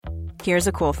Here's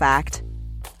a cool fact.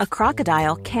 A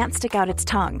crocodile can't stick out its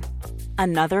tongue.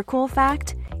 Another cool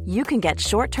fact, you can get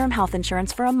short-term health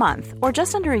insurance for a month or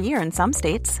just under a year in some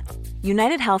states.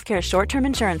 United Healthcare short-term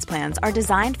insurance plans are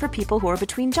designed for people who are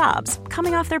between jobs,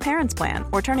 coming off their parents' plan,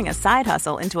 or turning a side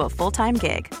hustle into a full-time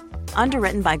gig.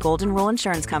 Underwritten by Golden Rule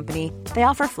Insurance Company, they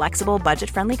offer flexible,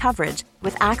 budget-friendly coverage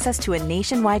with access to a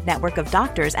nationwide network of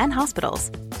doctors and hospitals.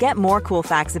 Get more cool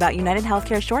facts about United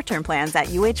Healthcare short-term plans at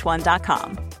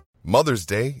uh1.com. Mother's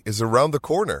Day is around the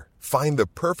corner. Find the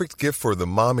perfect gift for the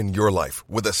mom in your life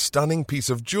with a stunning piece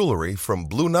of jewelry from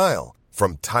Blue Nile.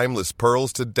 From timeless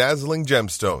pearls to dazzling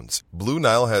gemstones, Blue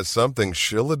Nile has something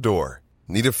she'll adore.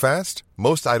 Need it fast?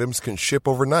 Most items can ship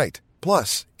overnight.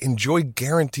 Plus, enjoy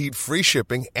guaranteed free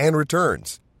shipping and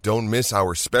returns. Don't miss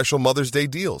our special Mother's Day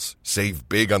deals. Save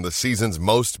big on the season's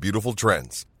most beautiful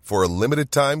trends. For a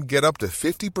limited time, get up to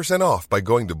 50% off by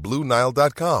going to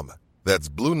BlueNile.com. That's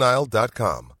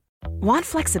BlueNile.com. Want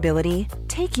flexibility?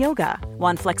 Take yoga.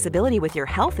 Want flexibility with your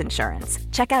health insurance?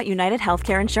 Check out United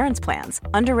Healthcare Insurance Plans.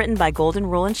 Underwritten by Golden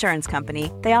Rule Insurance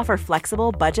Company, they offer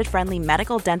flexible, budget-friendly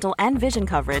medical, dental, and vision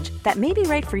coverage that may be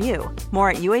right for you.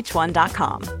 More at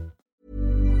uh1.com.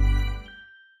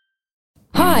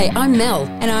 Hi, I'm Mel.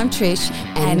 And I'm Trish.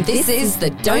 And this is the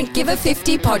Don't Give a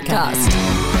 50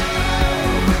 podcast.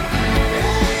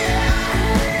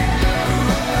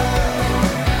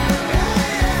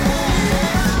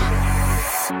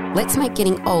 Let's make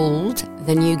getting old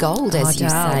the new gold, as you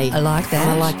say. I like that.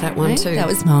 I like that one too. That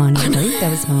was mine, really.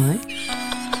 That was mine.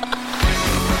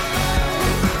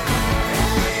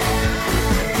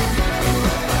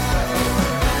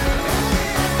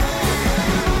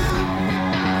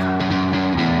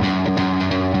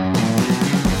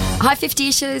 Hi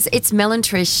 50ishers, it's Mel and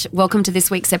Trish. Welcome to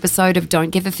this week's episode of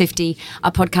Don't Give a 50,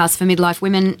 a podcast for midlife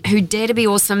women who dare to be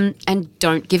awesome and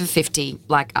don't give a 50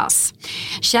 like us.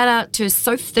 Shout out to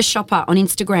Soph the Shopper on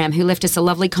Instagram who left us a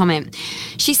lovely comment.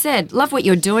 She said, love what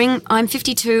you're doing. I'm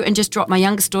 52 and just dropped my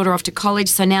youngest daughter off to college,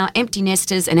 so now empty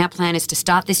nesters, and our plan is to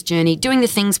start this journey doing the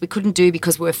things we couldn't do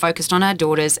because we were focused on our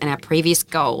daughters and our previous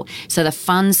goal. So the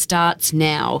fun starts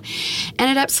now. And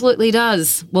it absolutely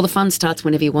does. Well, the fun starts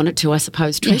whenever you want it to, I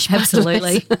suppose, Trish. Yeah,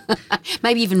 absolutely.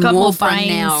 Maybe even Got more brain fun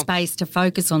now. Space to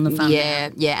focus on the fun. Yeah,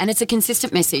 yeah. And it's a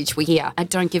consistent message we hear at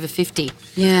Don't Give a 50.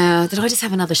 Yeah. Did I just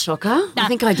have another shocker? I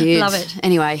think I did. Love it.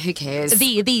 Anyway, who cares?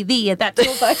 That's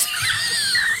all, folks.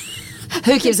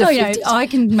 Who gives a 50? I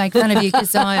can make fun of you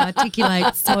because I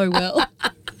articulate so well.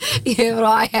 Yeah, but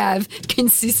I have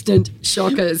consistent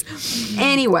shockers.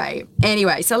 Anyway,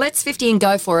 so let's 50 and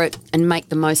go for it and make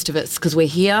the most of it because we're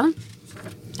here.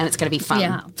 And it's going to be fun.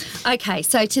 Yeah. Okay,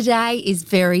 so today is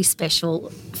very special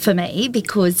for me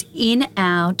because in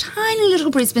our tiny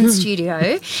little Brisbane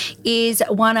studio is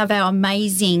one of our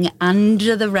amazing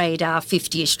under-the-radar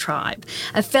 50ish tribe,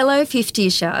 a fellow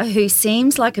 50isher who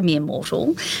seems like a mere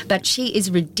mortal, but she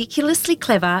is ridiculously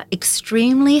clever,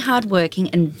 extremely hardworking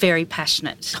and very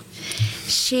passionate.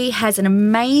 She has an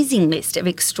amazing list of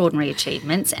extraordinary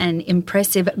achievements and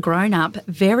impressive grown-up,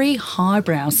 very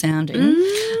highbrow sounding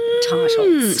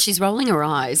titles. She's rolling her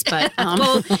eyes, but...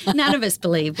 Well, none of us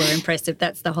believe we're impressive.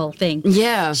 That's the whole thing.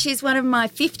 Yeah. She's one of my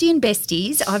 50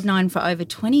 besties I've known for over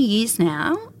 20 years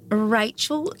now,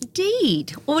 Rachel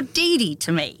Deed, or Dee Dee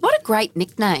to me. What a great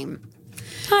nickname.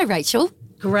 Hi, Rachel.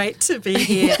 Great to be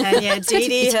here. And yeah, Dee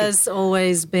Dee has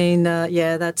always been,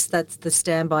 that's the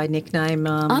standby nickname.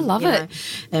 I love it.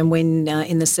 And when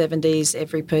in the 70s,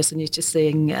 every person used to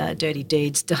sing Dirty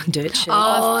Deeds Done Dirt Cheap.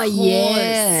 Oh,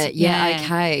 yeah. Yeah,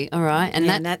 okay. All right.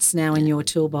 And that's now in your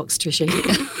toolbox, Tricia.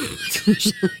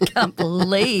 I can't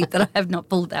believe that I have not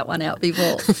pulled that one out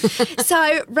before.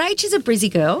 So Rach is a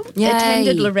Brizzy girl,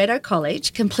 attended Loreto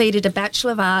College, completed a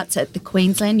Bachelor of Arts at the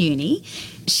Queensland Uni.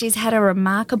 She's had a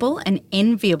remarkable and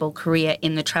enviable career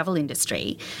in the travel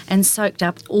industry and soaked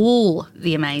up all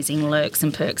the amazing lurks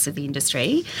and perks of the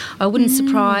industry. I wouldn't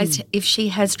surprise if she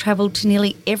has travelled to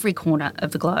nearly every corner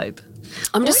of the globe.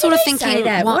 I'm just sort of thinking... Say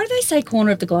that? Why do they say corner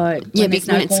of the globe when there's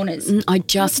no corners? I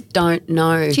just don't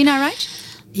know. Do you know, Rach?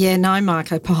 Yeah, no,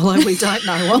 Marco Polo, we don't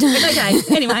know what. Okay,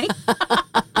 anyway.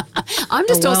 I'm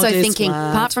just also thinking,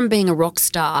 apart from being a rock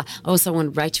star, I also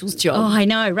want Rachel's job. Oh, I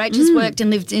know. Rachel's worked and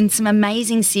lived in some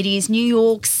amazing cities, New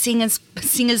York,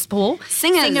 Singapore,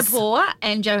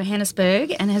 and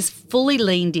Johannesburg, and has fully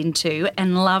leaned into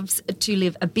and loves to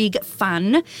live a big,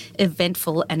 fun,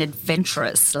 eventful and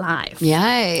adventurous life.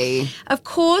 Yay. Of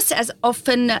course, as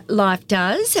often life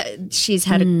does, she's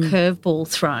had a curveball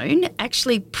thrown,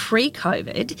 actually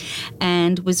pre-COVID,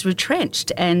 and was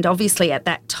retrenched. And obviously at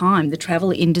that time, the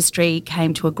travel industry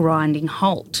came to a grinding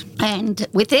halt. And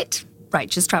with it,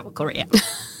 Rachel's travel career.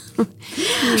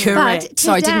 Correct. But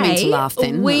Sorry, I didn't mean to today laugh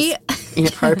then. We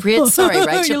Inappropriate. Sorry,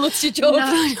 Rachel. You lost your job.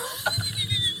 No,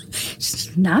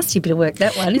 Nasty bit of work,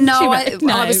 that one. Isn't no, she?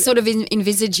 I was sort of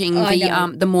envisaging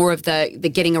the more of the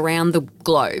getting around the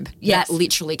globe. Yes. That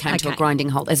literally came to a Okay. grinding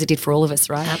halt, as it did for all of us,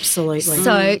 right? Absolutely.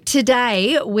 So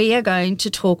today we are going to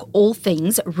talk all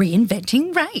things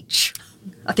reinventing Rach.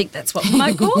 I think that's what we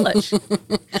might call it.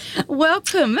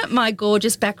 Welcome, my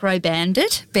gorgeous back row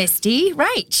bandit, bestie,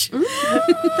 Rach.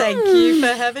 Thank you for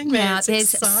having me. Now, It's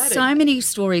there's exciting. so many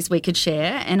stories we could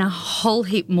share and a whole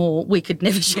heap more we could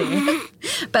never share.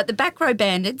 But the Back Row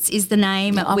Bandits is the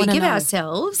name we wanna give know.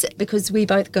 ourselves because we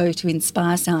both go to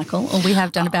Inspire Cycle, or we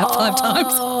have done about 5 times.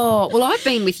 Oh, well, I've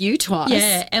been with you twice.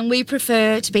 Yeah, and we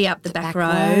prefer to be up the back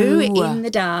row in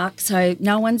the dark so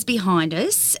no one's behind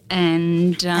us.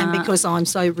 And because I'm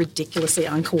so ridiculously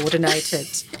uncoordinated.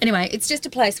 anyway, it's just a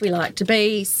place we like to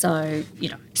be. So,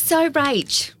 So,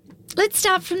 Rach, let's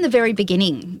start from the very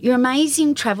beginning. Your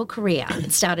amazing travel career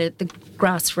started at the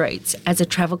grassroots as a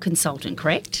travel consultant,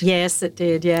 correct? Yes, it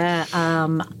did. Yeah,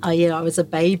 I was a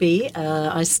baby.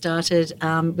 I started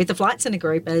with the Flight Centre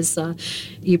Group, as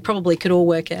you probably could all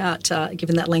work out,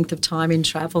 given that length of time in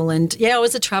travel. And I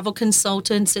was a travel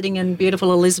consultant sitting in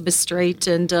beautiful Elizabeth Street,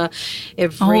 and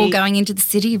Going into the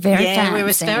city, very fancy. we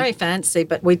were very fancy.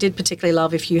 But we did particularly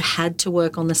love if you had to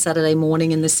work on the Saturday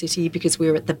morning in the city, because we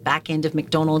were at the back end of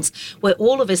McDonald's, where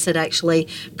all of us had actually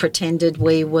pretended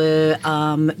we were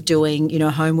doing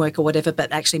homework or whatever,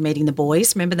 but actually meeting the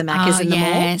boys. Remember the Maccas in the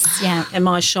mall? Yeah. And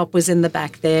my shop was in the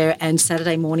back there. And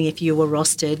Saturday morning, if you were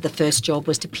rostered, the first job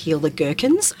was to peel the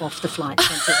gherkins off the Flight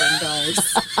Centre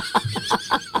windows.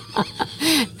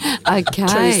 Okay.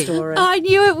 True story. I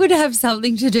knew it would have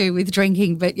something to do with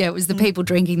drinking, but it was the people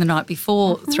drinking the night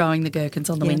before throwing the gherkins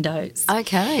on the windows.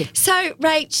 Okay. So,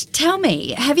 Rach, tell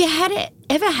me, have you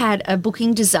ever had a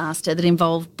booking disaster that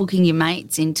involved booking your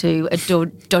mates into a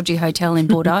dodgy hotel in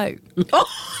Bordeaux?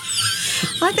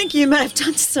 I think you may have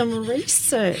done some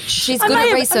research. She's good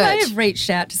at research. I may have reached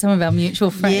out to some of our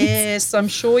mutual friends. Yes, I'm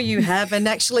sure you have. And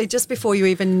actually, just before you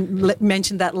even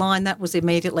mentioned that line, that was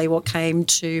immediately what came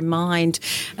to mind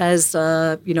as,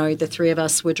 the three of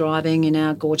us were driving in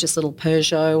our gorgeous little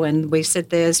Peugeot, and we said,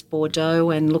 there's Bordeaux,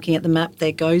 and looking at the map,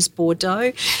 there goes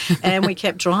Bordeaux. And we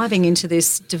kept driving into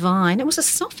this divine. It was a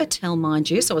Sofitel, mind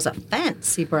you, so it was a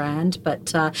fancy brand,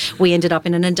 but we ended up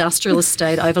in an industrial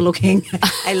estate overlooking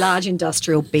a large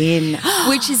industrial bin.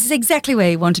 Which is exactly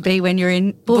where you want to be when you're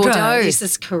in Bordeaux. This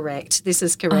is correct.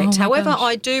 Oh, my However, gosh.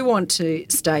 I do want to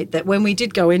state that when we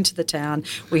did go into the town,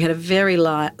 we had a very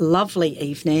lovely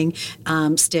evening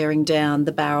staring down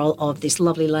the barrel of this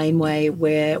lovely laneway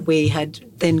where we had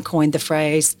then coined the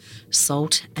phrase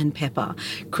salt and pepper,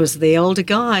 because the older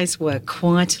guys were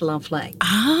quite lovely.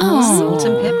 Oh. Salt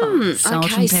and pepper. Salt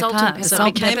Okay, and salt pepper. and pepper. So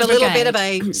it became a little bit of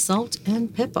brigade. a salt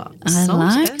and pepper. I Salt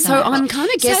like and that. So pepper. I'm kind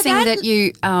of guessing that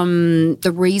you,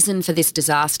 the reason for this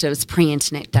disaster was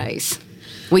pre-internet days.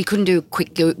 We couldn't do a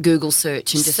quick Google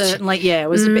search and just Certainly, yeah, it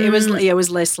was it was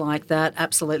less like that.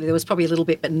 Absolutely, there was probably a little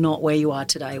bit, but not where you are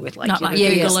today with Not like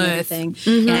GPS Google and Earth.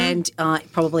 everything. And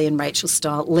probably in Rachel's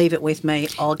style, leave it with me.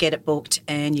 I'll get it booked,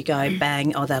 and you go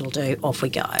bang. Oh, that'll do. Off we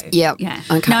go. Yeah. Yeah.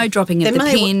 Okay. No dropping of There the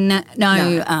may pin,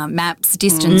 no maps,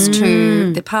 distance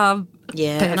to the pub.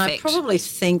 Yeah, Perfect. and I probably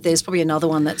think there's probably another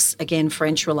one that's, again,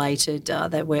 French related,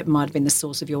 that might have been the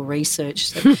source of your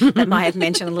research. That may have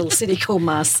mentioned a little city called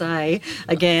Marseille.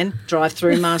 Again, drive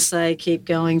through Marseille, keep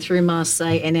going through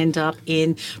Marseille, and end up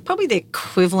in probably the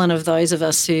equivalent of those of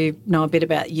us who know a bit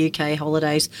about UK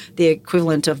holidays, the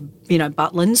equivalent of,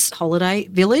 Butlins Holiday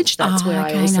Village. That's where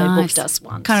I also booked us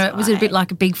once. Was it a bit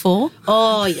like a Big Four?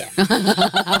 Oh, yeah.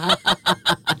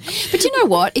 But you know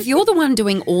what? If you're the one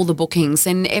doing all the bookings,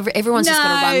 then everyone's just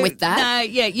got to run with that. No,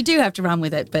 yeah, you do have to run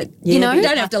with it, but Yeah, you but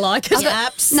don't have to like it.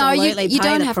 Absolutely. you pay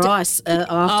don't the have to- price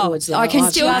afterwards. though. I can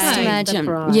I've still paid just the imagine.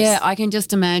 price. Yeah, I can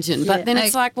just imagine. But Yeah. then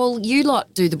it's like, well, you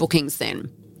lot do the bookings then.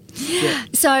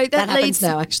 So That that happens leads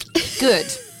now, actually. Good.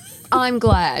 I'm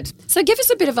glad. So give us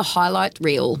a bit of a highlight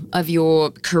reel of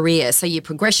your career. So your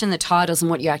progression, the titles, and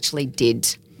what you actually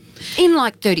did in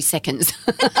like 30 seconds.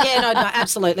 Yeah, no,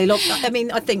 absolutely. Look, I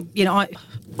mean, I think,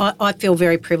 I feel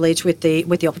very privileged with the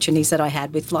opportunities that I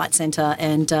had with Flight Centre,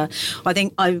 and I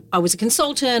think I was a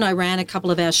consultant. I ran a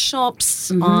couple of our shops.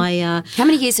 I How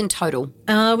many years in total?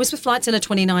 was with Flight Centre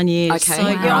 29 years. Okay, so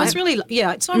wow. I was really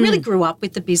So I really grew up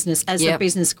with the business as the Yep.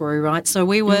 business grew. Right, so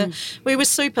we were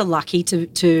super lucky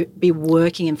to be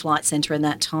working in Flight Centre in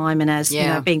that time, and as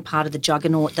being part of the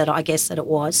juggernaut that I guess that it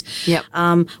was. Yep.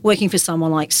 Working for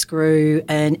someone like Screw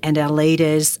and our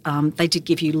leaders, they did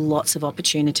give you lots of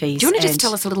opportunities. Do you want to just and-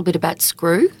 tell us a little bit about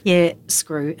Screw? Yeah,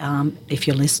 Screw, if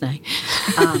you're listening.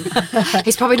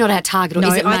 He's probably not our target. Or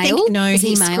is it male? Is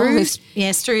he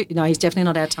male? Screw. No, he's definitely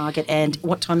not our target. And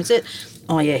what time is it?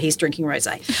 Oh, yeah, he's drinking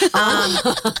rosé.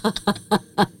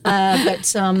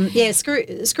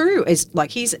 Screw is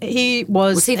like he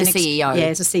was. Was he the CEO? Yeah,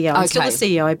 he's a CEO. He's still the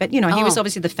CEO, but he was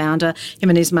obviously the founder. Him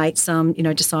and his mates,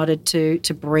 decided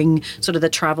to bring sort of the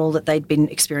travel that they'd been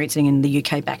experiencing in the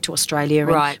UK back to Australia.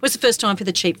 And right. It was the first time for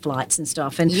the cheap flights and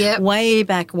stuff. And way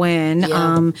back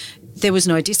when. There was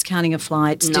no discounting of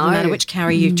flights. Didn't matter which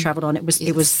carrier you travelled on. It was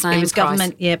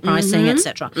government pricing,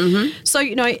 etc. So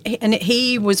and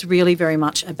he was really very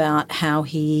much about how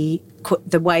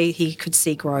the way he could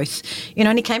see growth.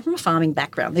 And he came from a farming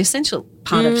background. The essential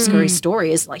part of Screw's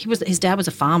story is like his dad was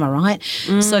a farmer, right?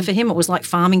 So for him it was like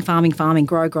farming,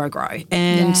 grow.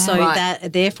 And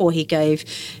that therefore he gave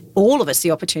all of us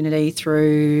the opportunity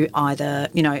through either,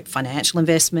 financial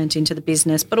investment into the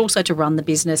business, but also to run the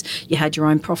business. You had your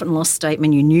own profit and loss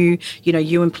statement. You knew,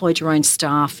 you employed your own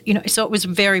staff, so it was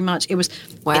very much, it was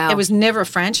never a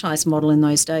franchise model in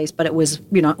those days, but it was,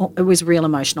 it was real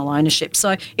emotional ownership.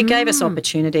 So it gave us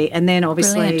opportunity. And then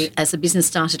obviously as the business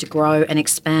started to grow and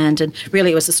expand, and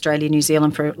really it was Australia, New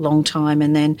Zealand for a long time.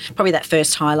 And then probably that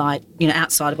first highlight,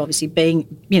 outside of obviously being,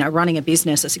 running a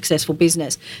business, a successful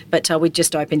business, but we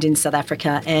just opened in South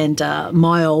Africa, and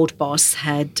my old boss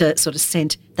had sort of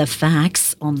sent the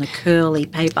fax on the curly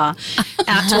paper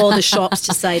out to all the shops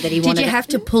to say that he wanted. Did you have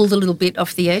to pull the little bit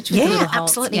off the edge? With the little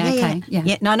holes? Absolutely.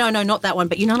 Yeah. No, not that one.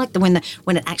 But like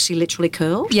when it actually literally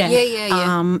curled.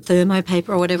 Yeah. Thermo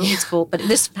paper or whatever it's called. But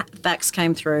this fax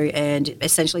came through and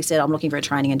essentially said, I'm looking for a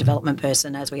training and development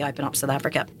person as we open up South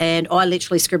Africa. And I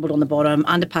literally scribbled on the bottom,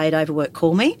 underpaid, overworked,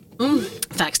 call me.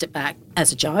 Faxed it back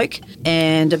as a joke,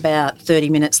 and about 30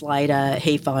 minutes later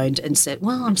he phoned and said,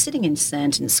 well, I'm sitting in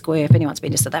Sandton Square. If anyone's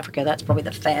been to South Africa, that's probably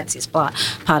the fanciest part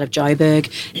of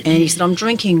Joburg. And he said, I'm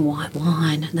drinking white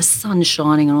wine and the sun's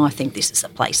shining and I think this is a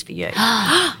place for you.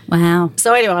 Wow.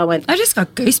 So anyway, I went, I just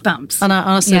got goosebumps. And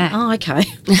I said, oh, okay.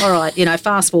 All right.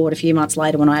 Fast forward a few months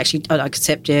later when I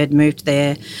accepted, moved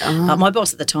there. My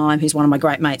boss at the time, who's one of my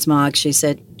great mates, Marg, she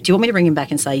said, do you want me to bring him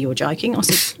back and say you were joking? I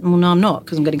said, well, no, I'm not,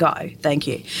 because I'm going to go. Thank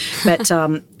you. But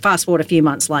fast forward a few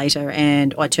months later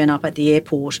and I turn up at the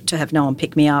airport to have no one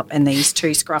pick me up, and these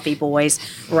two scruffy boys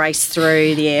race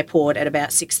through the airport at about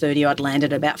 6:30. I'd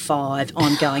landed at about 5.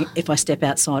 I'm going, if I step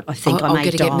outside, I think I may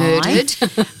die. Get murdered.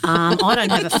 I don't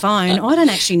have a phone. I don't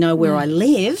actually know where I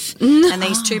live. No. And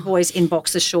these two boys in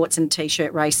boxer shorts and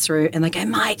T-shirt race through and they go,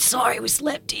 mate, sorry, we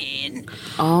slept in.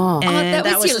 And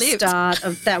that was the start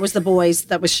of, that was the boys,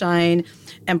 that was Shane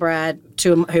and Brad,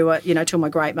 two of my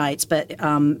great mates, but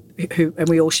and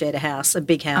we all shared a house, a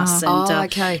big house,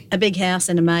 a big house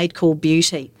and a maid called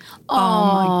Beauty.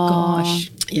 Oh my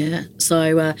gosh! Yeah,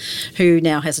 so who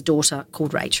now has a daughter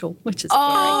called Rachel, which is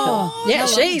very cool. Yeah,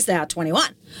 she's now 21.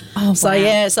 Oh,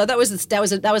 wow. So that was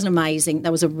an amazing.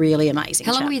 That was a really amazing.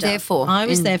 How long were you there for? I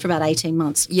was there for about 18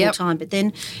 months full time. But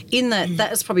then that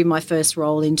was probably my first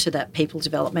role into that people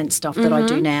development stuff that I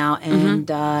do now,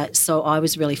 and so I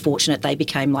was really fortunate. They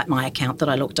became like my account that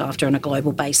I looked after on a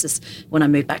global basis when I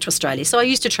moved back to Australia. So I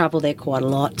used to travel there quite a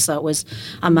lot. So it was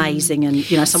amazing, and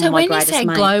some of my greatest mates. So when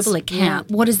you say global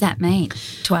account, what does that mean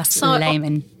to us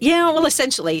laymen? Well,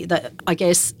 essentially, I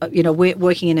guess we're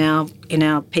working in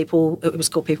our people. It was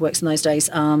called PeopleWorks in those days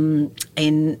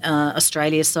in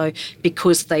Australia. So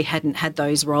because they hadn't had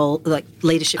those roles, like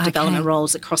leadership development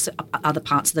roles across other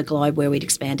parts of the globe where we'd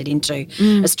expanded into,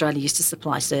 Australia used to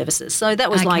supply services. So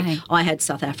that was like I had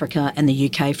South Africa and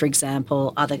the UK, for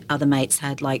example. Other mates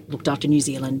had like looked after New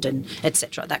Zealand and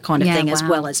etc. That kind of thing, as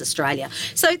well as Australia.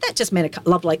 So that just meant a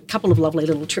couple of lovely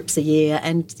little trips a year,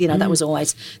 and that was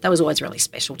always really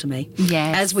special to me.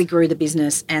 Yes. As we grew the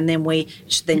business, and then we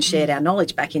shared our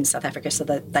knowledge back in South Africa, so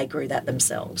that they grew that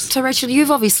themselves. So Rachel,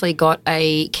 you've obviously got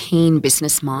a keen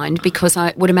business mind, because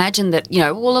I would imagine that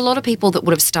a lot of people that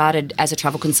would have started as a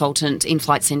travel consultant in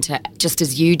Flight Centre, just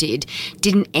as you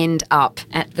didn't end up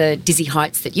at the dizzy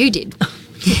heights that you did.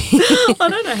 I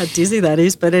don't know how dizzy that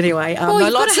is, but anyway. Well,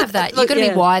 you've got to have that. You've got to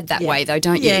be wired that way, though,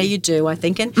 don't you? Yeah, you do, I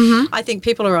think. And I think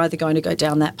people are either going to go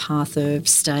down that path of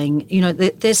staying,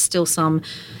 there's still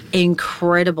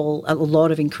a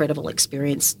lot of incredible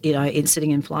experience, in sitting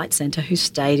in Flight Centre who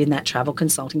stayed in that travel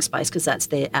consulting space because that's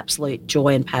their absolute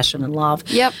joy and passion and love.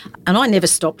 Yep. And I never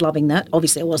stopped loving that.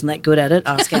 Obviously, I wasn't that good at it.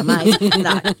 Ask our mate.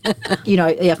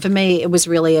 No. For me, it was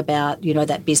really about,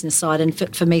 that business side,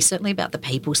 and for me, certainly about the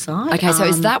people side. Okay,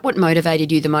 so is that what motivated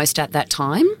you the most at that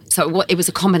time? So it was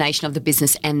a combination of the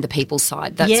business and the people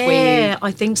side. That's where you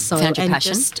I think so. found your And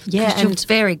passion. You're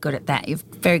very good at that. You're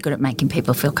very good at making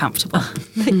people feel comfortable.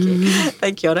 Thank you.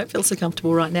 Thank you. I don't feel so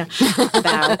comfortable right now.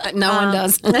 No one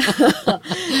does.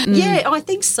 Yeah, I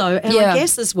think so. And I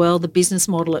guess as well, the business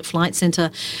model at Flight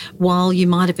Centre, while you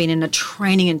might have been in a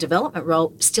training and development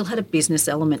role, still had a business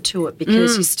element to it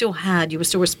because you were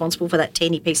still responsible for that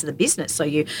teeny piece of the business. So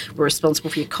you were responsible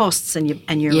for your costs and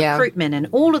your recruitment and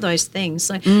all of those things.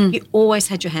 So you always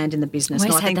had your hand in the business.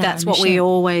 Always And I had think that that's what we ownership.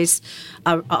 always,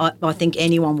 I think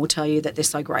anyone will tell you that they're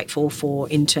so grateful for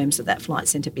in terms of that Flight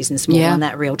Centre business model and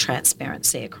that real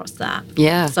transparency across that.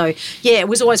 Yeah. So, it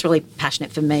was always really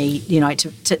passionate for me,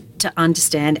 to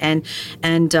understand and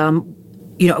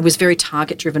it was very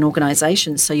target-driven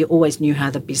organisation, so you always knew how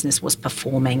the business was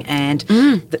performing and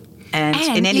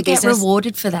in any you get business,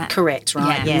 rewarded for that. correct,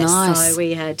 right? Yeah. Yes. Nice. So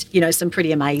we had, some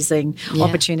pretty amazing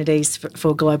opportunities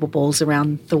for global balls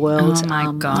around the world. Oh,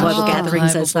 my God. Global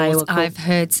gatherings, Global as they balls. were called. I've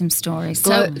heard some stories.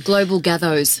 Global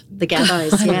gathos. The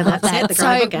gathos, that's it, the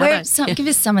global gathos. Give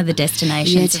us some of the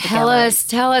destinations. of the Tell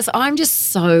gallows. us. I'm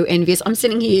just so envious. I'm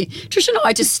sitting here, Trish and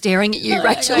I just staring at you,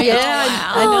 Rachel.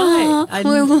 I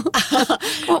know.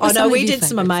 What were some of we your did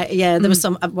some favourites? amazing. Yeah, there was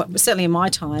some certainly in my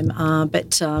time,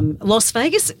 but Las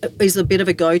Vegas is a bit of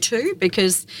a go-to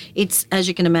because it's, as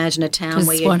you can imagine, a town 'Cause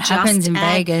where you what just happens in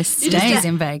add- Vegas you just stays add-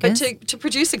 in Vegas. But to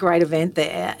produce a great event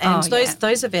there, and Oh, yeah.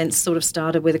 those events sort of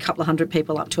started with a couple of hundred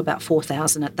people up to about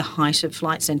 4,000 at the height of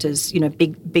Flight Centre's,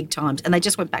 big times, and they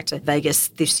just went back to Vegas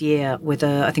this year with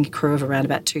I think a crew of around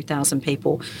about 2,000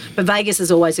 people. But Vegas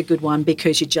is always a good one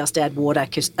because you just add water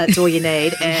because that's all you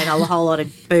need and a whole lot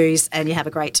of booze and you have a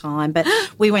great time. But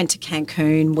we went to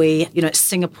Cancun,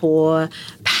 Singapore,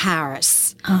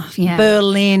 Paris. Oh, yeah.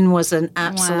 Berlin was an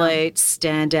absolute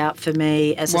standout for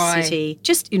me as Why? a city.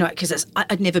 Just, because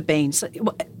I'd never been. So,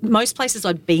 most places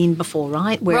I'd been before,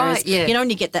 right? Whereas, Right, yeah. when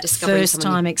you get that Discovering first something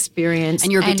time experience.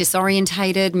 And you're a bit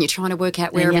disorientated and you're trying to work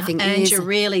out where everything and is. you're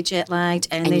really jet lagged,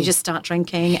 and then you just start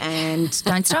drinking and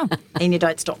Don't stop. and you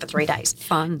don't stop for 3 days.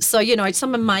 Fun. So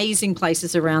some amazing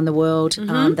places around the world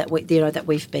that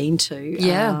we've been to.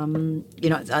 Yeah.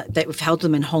 That we've held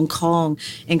them in Hong Kong,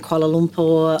 in Kuala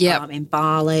Lumpur, Yep. in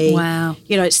Bali. Wow.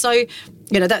 So.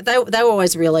 They were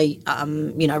always really,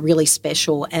 really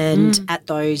special, and at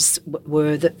those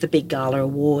were the big gala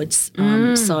awards.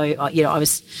 So, I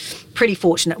was pretty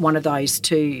fortunate. One of those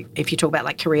too, if you talk about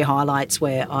like career highlights,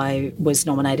 where I was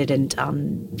nominated and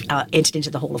entered into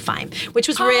the Hall of Fame, which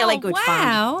was really good fun.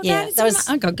 Wow. Yeah, That is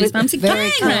I got goosebumps again.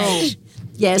 Very cool.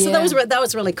 Yeah, so that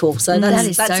was really cool. So That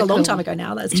is that's so a long cool. time ago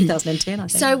now. That's 2010, I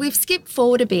think. So we've skipped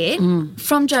forward a bit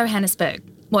from Johannesburg.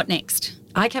 What next?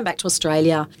 I came back to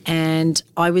Australia and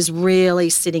I was really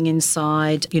sitting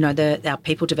inside, our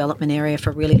people development area for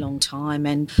a really long time.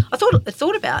 And I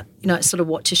thought about, sort of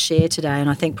what to share today. And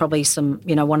I think probably some,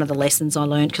 one of the lessons I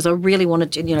learned, because I really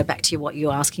wanted to, back to what you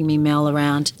were asking me, Mel,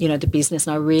 around, the business.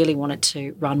 And I really wanted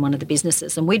to run one of the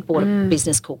businesses. And we'd bought a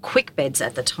business called Quick Beds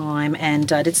at the time. And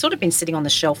it'd sort of been sitting on the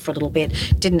shelf for a little bit,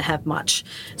 didn't have much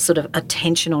sort of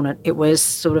attention on it. It was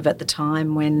sort of at the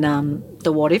time when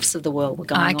the what ifs of the world were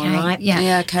going on, right? Yeah.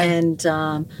 Yeah, okay. And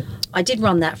I did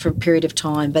run that for a period of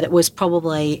time, but it was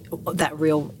probably that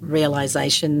real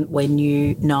realisation when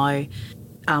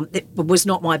it was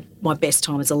not my best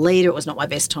time as a leader. It was not my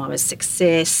best time as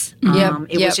success.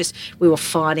 It was just we were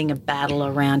fighting a battle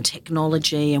around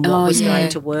technology and what was going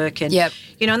to work. And,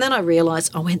 and then I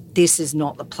realised, this is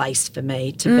not the place for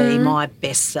me to be my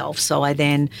best self. So I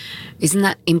then... Isn't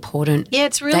that important? Yeah,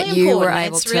 it's really that important. you were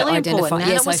able It's to really identify. important.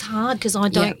 And Yeah, it was hard because I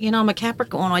don't, I'm a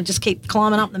Capricorn. I just keep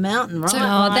climbing up the mountain, right?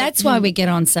 Oh, that's why we get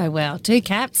on so well. Two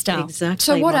Cap style. Exactly.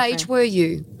 So what my age friend. were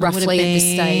you roughly at this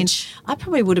stage? I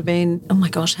probably would have been, oh my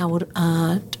gosh, I would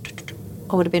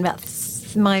have been about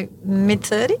my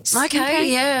mid-30s.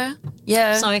 Okay, yeah.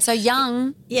 So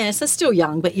young. Yeah, so still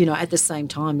young, but, at the same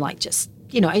time, like just,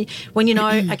 when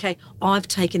okay, I've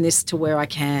taken this to where I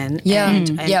can. Yeah.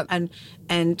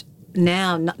 And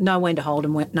now know when to hold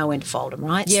them, know when to fold them,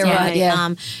 right? Yeah, so, right,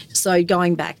 yeah. So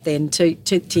going back then to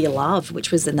your love,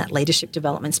 which was in that leadership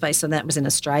development space, so that was in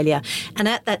Australia. And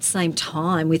at that same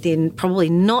time, within probably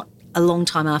not a long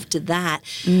time after that,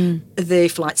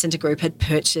 the Flight Centre Group had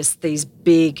purchased these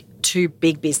two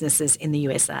big businesses in the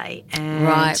USA.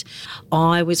 And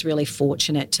I was really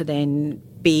fortunate to then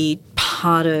be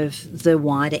part of the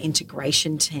wider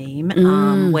integration team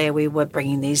where we were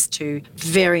bringing these two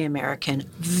very American,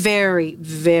 very,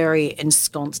 very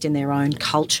ensconced in their own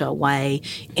culture way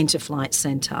into Flight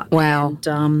Centre. Wow.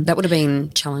 And, that would have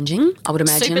been challenging, I would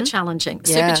imagine. super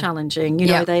challenging. You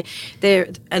Yeah. know, they're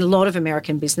a lot of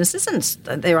American businesses,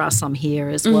 and there are some here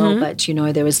as well, but, you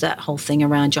know, there was that whole thing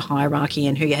around your hierarchy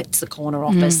and who gets the corner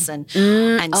office and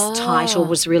title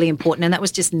was really important, and that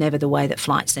was just never the way that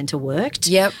Flight Centre worked.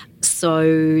 Yep.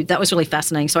 So that was really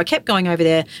fascinating. So I kept going over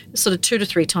there sort of 2 to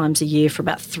 3 times a year for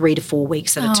about 3 to 4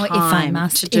 weeks at a time.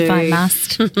 If I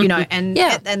must. You know, and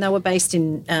Yeah. and they were based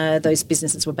in, those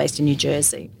businesses were based in New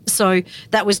Jersey. So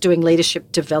that was doing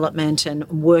leadership development and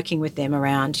working with them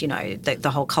around, you know, the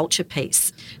whole culture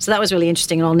piece. So that was really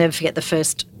interesting. And I'll never forget the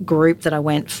first group that I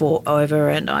went for over,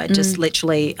 and I just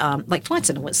literally, like Flight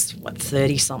Centre was,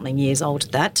 30-something years old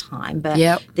at that time. But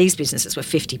Yep. these businesses were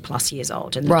 50-plus years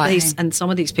old. And, Right. and some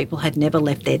of these people had never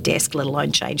left their desk, let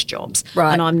alone changed jobs.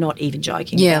 Right. And I'm not even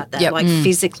joking Yeah, about that. yep. Like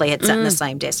physically had sat in the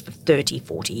same desk for 30,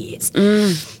 40 years.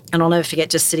 And I'll never forget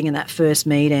just sitting in that first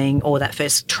meeting or that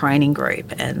first training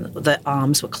group, and the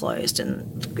arms were closed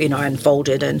and, you know, and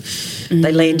folded, and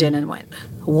they leaned in and went,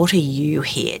 "What are you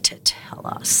here to tell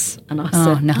us?" And I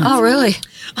said, no. Oh, really?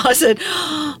 I said,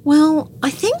 "Well, I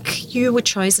think you were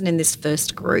chosen in this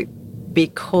first group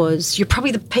because you're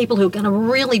probably the people who are going to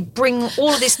really bring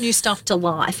all of this new stuff to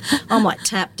life." I'm like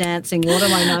tap dancing, what do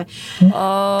I know?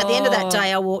 At the end of that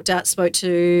day, I walked out, spoke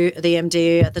to the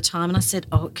MD at the time, and I said,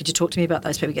 "Oh, could you talk to me about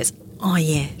those people?" He goes, "Oh,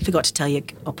 yeah, forgot to tell you,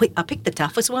 I picked the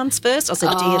toughest ones first." I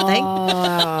said, "Do you think?"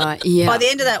 Yeah. By the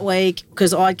end of that week,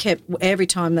 because I kept, every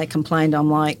time they complained, I'm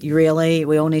like, "Really?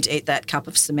 We all need to eat that cup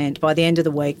of cement." By the end of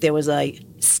the week, there was a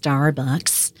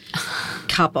Starbucks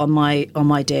cup on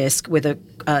my desk with a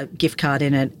gift card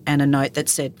in it and a note that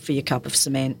said, "For your cup of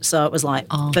cement." So it was like,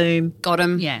 boom. Got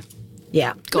him. Yeah.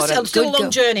 Yeah. Got it. Still a Good long girl.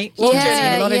 journey.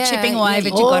 Yeah. A lot of chipping away,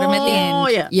 but you got him at the end. Oh,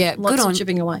 yeah. Yeah, Lots good of on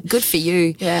chipping away. Good for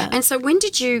you. Yeah. And so when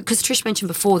did you? Because Trish mentioned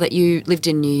before that you lived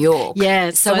in New York.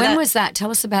 Yeah, So so when that- was that?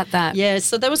 Tell us about that. Yeah,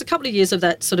 so there was a couple of years of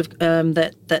that sort of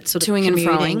that sort of Toing and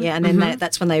commuting, froing. yeah, and then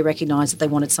that's when they recognised that they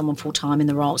wanted someone full time in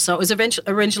the role. So it was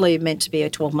originally meant to be a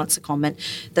 12-month secondment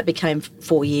that became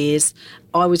 4 years.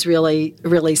 I was really,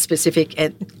 really specific.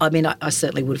 I mean, I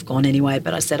certainly would have gone anyway,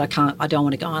 but I said I don't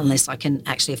want to go unless I can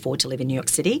actually afford to live in New York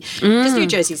City, because New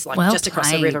Jersey's like Well just across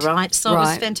the played. river, right? So it was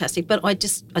Right. fantastic. But I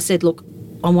said, look,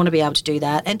 I want to be able to do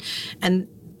that, and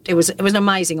it was an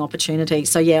amazing opportunity.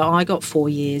 So yeah, I got 4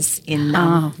 years in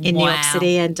New York wow.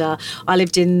 City, and I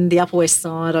lived in the Upper West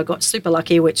Side. I got super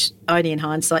lucky, which only in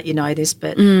hindsight you know this,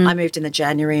 but I moved in the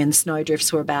January and snow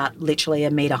drifts were about literally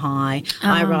a metre high.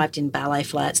 I arrived in Ballet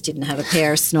Flats, didn't have a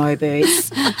pair of snow boots,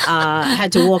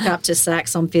 had to walk up to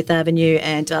Saks on Fifth Avenue,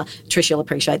 and Trish, you'll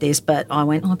appreciate this, but I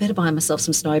went, I better buy myself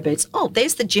some snow boots. Oh,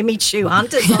 there's the Jimmy Choo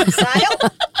Hunters on sale.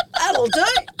 That'll do.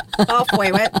 Off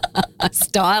we went.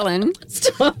 Styling.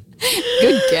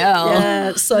 Good girl.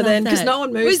 Yeah, so then, because no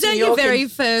one moves Was to that New your York very in-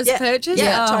 first yeah, purchase?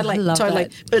 Yeah, Oh, totally, love totally.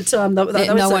 that. But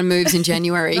that was No a- one moves in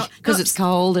January because it's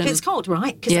cold. And It's cold,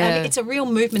 right? Because Yeah. it's a real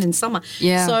movement in summer.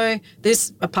 Yeah. So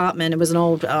this apartment, it was an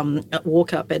old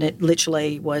walk up, and it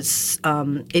literally was.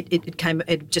 It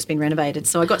had just been renovated.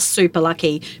 So I got super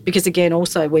lucky because, again,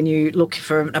 also when you look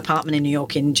for an apartment in New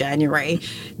York in January,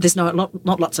 there's not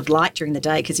lots of light during the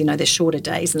day because there's shorter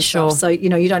days and Sure. stuff. So you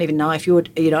don't even know if you would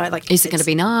like. Is it going to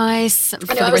be nice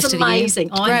for I know, the it rest was of the year?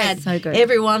 amazing. I Great. had So good.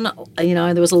 everyone,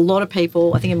 there was a lot of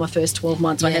people. I think in my first 12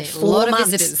 months, I Yeah, had a 4 lot of months.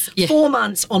 visitors. Yeah. 4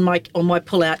 months on my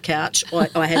pull-out couch.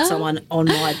 I had someone on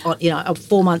my,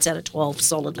 4 months out of 12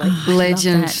 solidly.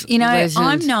 Legend. That. You know, Legend.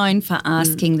 I'm known for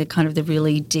asking the kind of the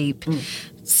really deep,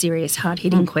 serious,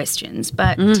 hard-hitting questions.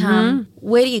 But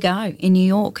where do you go in New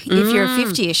York if you're a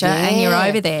 50-isher and you're Yeah.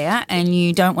 over there and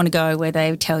you don't want to go where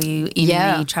they tell you in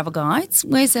Yeah. the travel guides?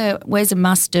 Where's a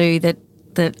must-do that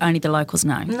only the locals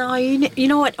know? No, you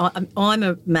know what? I'm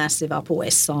a massive Upper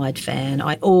West Side fan.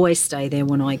 I always stay there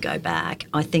when I go back.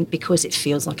 I think because it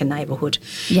feels like a neighbourhood.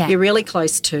 Yeah. You're really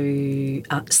close to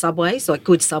subways, like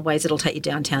good subways that'll take you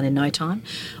downtown in no time,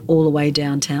 all the way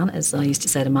downtown. As I used to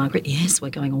say to Margaret, yes, we're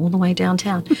going all the way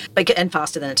downtown, and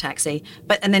faster than a taxi.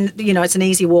 And then it's an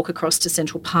easy walk across to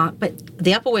Central Park. But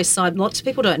the Upper West Side, lots of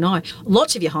people don't know.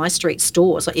 Lots of your high street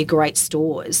stores, like your great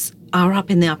stores, are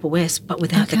up in the Upper West, but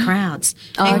without the crowds.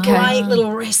 And great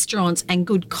little restaurants and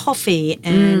good coffee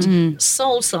and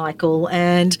Soul Cycle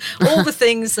and all the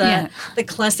things that the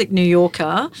classic New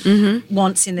Yorker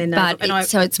wants in their neighborhood. But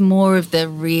so it's more of the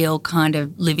real kind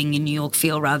of living in New York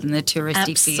feel rather than the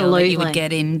touristy feel that you would Absolutely.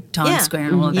 get in Times Square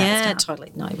and all of that Yeah, stuff.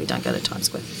 totally. No, we don't go to Times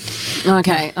Square.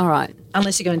 Okay, all right.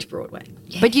 Unless you're going to Broadway.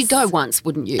 But you'd go once,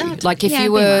 wouldn't you? Like if yeah,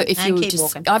 you I'd be were, one. if And you were keep just.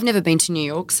 walking. I've never been to New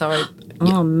York, so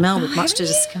Oh, Mel, with much to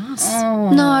discuss.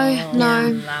 no.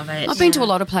 Love it. I've been to a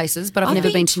lot of places, but I've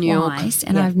never been to New York. twice,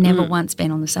 and I've never once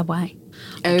been on the subway.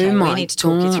 Okay, Oh my we need to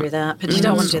talk you God. through that, but you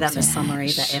don't want to do that in the summer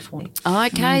either, F1.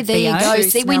 Okay, there you Theo. go.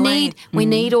 See, we Smelly.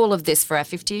 need all of this for our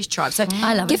 50ish tribe. So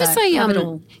I love it, give us though. a Love it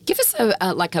all. give us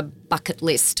a like a bucket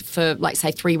list for like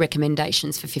say 3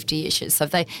 recommendations for 50ishers. So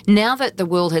if they now that the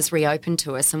world has reopened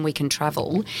to us and we can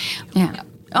travel. Yeah.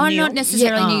 Oh, New not York?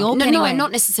 necessarily New York. No, anyway.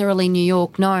 not necessarily New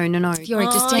York. No. You're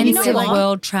just you any know sort of what?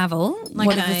 world travel.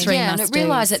 What are the 3 yeah, and I must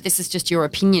realise that this is just your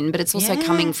opinion, but it's also Yeah.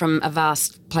 coming from a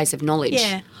vast place of knowledge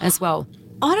Yeah. as well.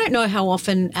 I don't know how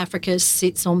often Africa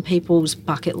sits on people's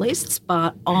bucket lists,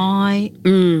 but I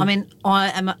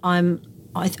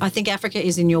think Africa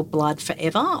is in your blood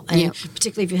forever, and Yeah.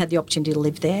 particularly if you had the opportunity to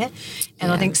live there.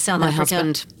 And I think South my Africa.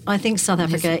 husband. I think South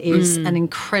Africa is an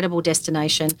incredible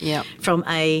destination. Yeah.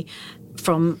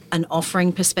 From an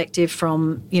offering perspective,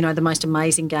 from the most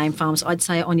amazing game farms. I'd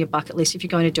say on your bucket list, if you're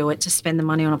going to do it, to spend the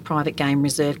money on a private game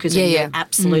reserve because you're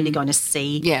absolutely going to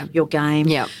see your game.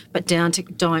 Yeah. But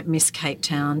don't miss Cape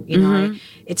Town. You know,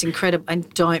 it's incredible,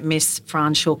 and don't miss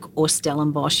Franschhoek or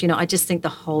Stellenbosch. I just think the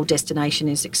whole destination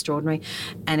is extraordinary,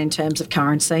 and in terms of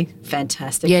currency,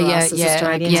 fantastic for us as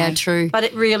Australians. Yeah, true. But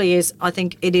it really is. I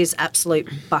think it is absolute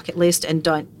bucket list, and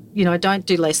don't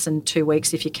do less than 2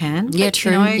 weeks if you can. Yeah, But,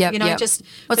 true. Yep. Just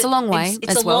Well, it's a long way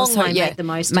It's as a well. long so way. yeah, Make the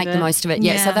most of it.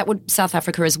 Yeah. So that would South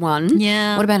Africa is one.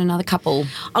 Yeah. What about another couple?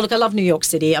 Oh, look, I love New York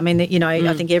City. I mean,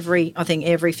 I think every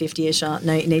 50-ish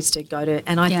needs to go to,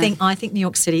 and I think New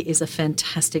York City is a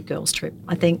fantastic girls' trip.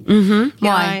 I think.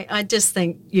 Why? I just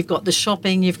think you've got the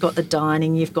shopping, you've got the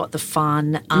dining, you've got the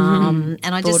fun, and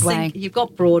I just Broadway. think you've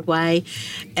got Broadway,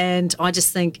 and I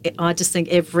just think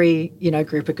every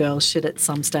group of girls should at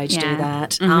some stage do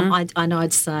that. I know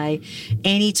I'd say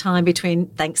any time between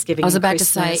Thanksgiving. I was and about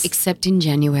Christmas. to say, except in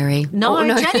January. No, Oh,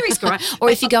 January's great. Or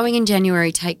if you're going in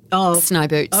January, take snow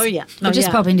boots. Oh yeah, Or just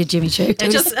pop into Jimmy Choo. Or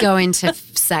just go into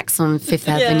Saks on Fifth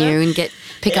Avenue and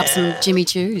pick up some Jimmy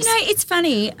Choos. It's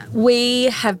funny. We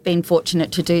have been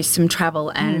fortunate to do some travel,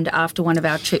 and after one of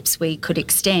our trips, we could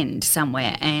extend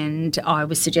somewhere. And I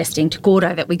was suggesting to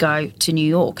Gordo that we go to New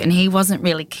York, and he wasn't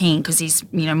really keen because he's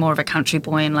more of a country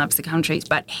boy and loves the countries.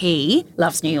 But he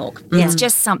loves New York. It's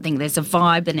just something. There's a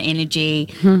vibe and energy.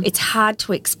 It's hard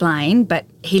to explain, but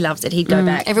he loves it. He'd go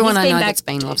back. Everyone He's I know back that's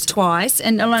been loves it. twice,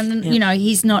 and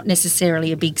he's not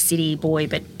necessarily a big city boy,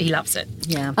 but he loves it.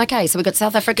 Yeah. Okay, so we've got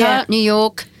South Africa, Yeah. New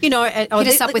York. Hit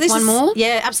us up with one more.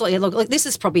 Yeah, absolutely. Look, this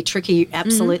is probably tricky,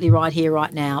 absolutely right here,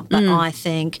 right now. But I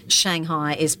think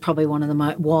Shanghai is probably one of the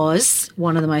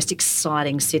most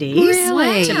exciting cities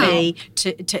Really? to be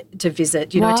to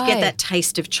visit. To Why? get that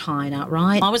taste of China.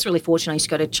 Right. I was really fortunate. I used to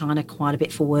go to China quite a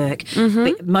bit for work,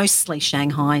 but mostly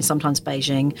Shanghai, sometimes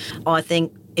Beijing. I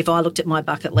think. If I looked at my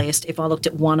bucket list, if I looked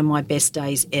at one of my best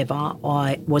days ever,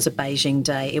 was a Beijing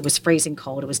day. It was freezing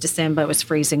cold. It was December. It was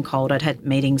freezing cold. I'd had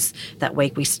meetings that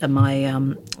week.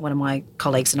 One of my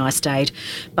colleagues and I stayed.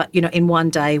 But, in one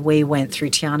day we went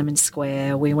through Tiananmen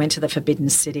Square. We went to the Forbidden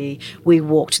City. We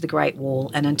walked to the Great Wall.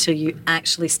 And until you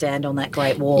actually stand on that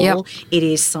Great Wall, it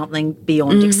is something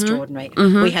beyond extraordinary.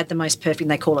 We had the most perfect,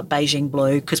 they call it Beijing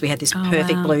blue, because we had this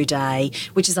perfect blue day,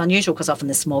 which is unusual because often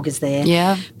the smog is there.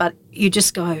 Yeah. But you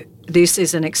just go, this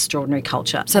is an extraordinary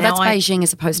culture. So that's Beijing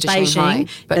as opposed to Shanghai.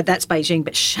 That's Beijing.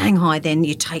 But Shanghai, then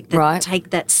you take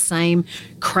that same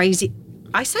crazy.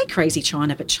 I say crazy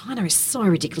China, but China is so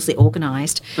ridiculously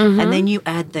organised. And then you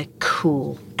add the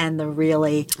cool and the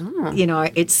really,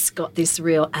 it's got this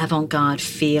real avant-garde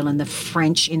feel and the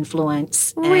French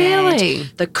influence. Really?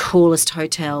 And the coolest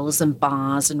hotels and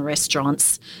bars and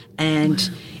restaurants. And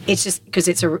it's just because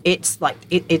it's like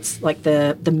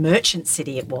the merchant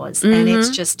city it was. And it's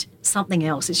just something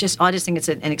else. I just think it's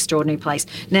an extraordinary place.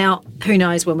 Now, who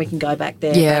knows when we can go back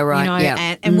there? Yeah, but, right,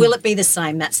 yeah. And will it be the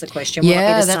same? That's the question. Will it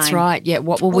be the that's same? right. Yeah,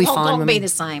 what will we Hong find? Kong when be we- the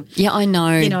same? Yeah, I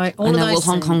know. All of those will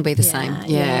Hong Kong be the same?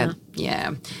 Yeah.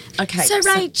 Yeah. Okay. So,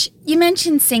 Rach, you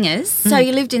mentioned singers. So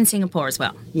you lived in Singapore as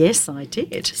well. Yes, I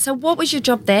did. So what was your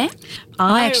job there?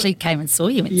 I actually came and saw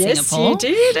you in Yes, Singapore. you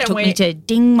did, and Took we- me to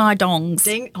Ding My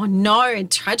Dongs. Oh no!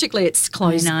 And tragically, it's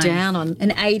closed I know. down on. An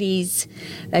 80s,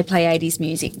 they play 80s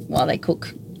music while they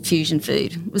cook fusion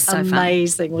food. It was so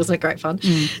amazing. Wasn't it great fun?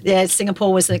 Yeah,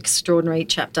 Singapore was an extraordinary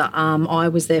chapter. I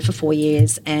was there for 4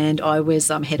 years and I was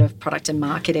head of product and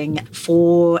marketing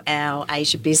for our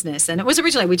Asia business. And it was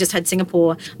originally, we just had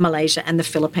Singapore, Malaysia and the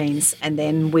Philippines. And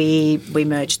then we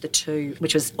merged the two,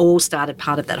 which was all started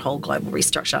part of that whole global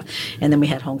restructure. And then we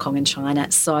had Hong Kong and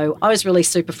China. So I was really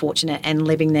super fortunate and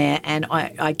living there. And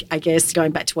I guess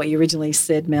going back to what you originally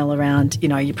said, Mel, around,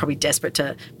 you're probably desperate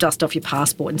to dust off your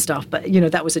passport and stuff. But,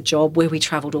 that was a job where we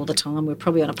travelled all the time. We were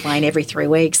probably on a plane every 3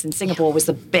 weeks. And Singapore was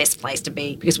the best place to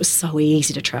be because it was so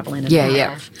easy to travel in and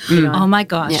out of. Oh, my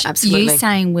gosh. Yeah, absolutely. You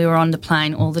saying we were on the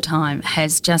plane all the time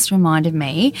has just reminded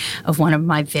me of one of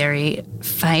my very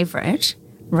favourite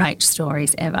Rach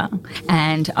stories ever.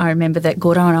 And I remember that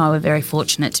Gordo and I were very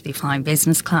fortunate to be flying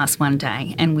business class one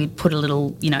day, and we'd put a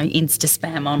little, Insta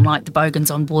spam on like the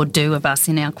bogans on board do of us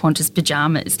in our Qantas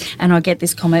pyjamas. And I get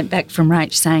this comment back from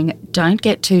Rach saying, don't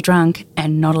get too drunk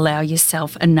and not allow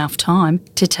yourself enough time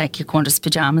to take your Qantas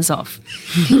pyjamas off.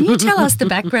 Can you tell us the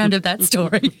background of that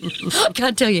story? I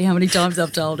can't tell you how many times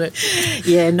I've told it.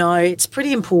 Yeah, no, it's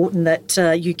pretty important that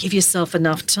you give yourself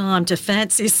enough time to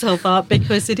fancy yourself up,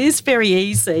 because it is very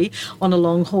easy on a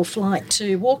long haul flight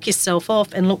to walk yourself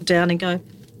off and look down and go,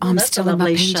 I'm that's still a in my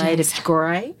lovely PJs. shade of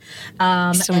grey.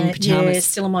 Still in pyjamas. Yeah,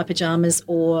 still in my pyjamas.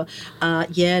 Or,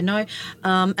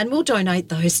 and we'll donate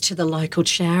those to the local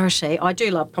charity. I do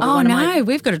love probably one of my...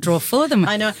 we've got a drawer full of them.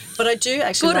 I know, but I do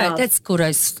actually love... That's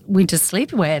Gordo's winter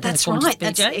sleepwear. That's Qantas right.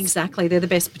 PJs. That's exactly. They're the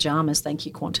best pyjamas. Thank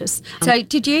you, Qantas. So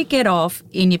did you get off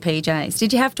in your PJs?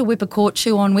 Did you have to whip a court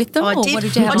shoe on with them? I or did. What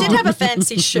did you have I did on? have a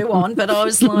fancy shoe on, but I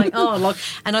was like,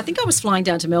 and I think I was flying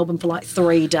down to Melbourne for like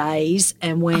 3 days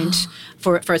and went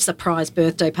for a surprise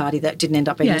birthday party that didn't end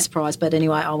up being a surprise. But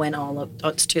anyway, I went, look,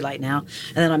 it's too late now.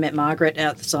 And then I met Margaret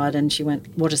outside and she went,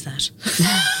 what is that?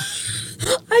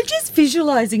 I'm just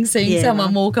visualising seeing someone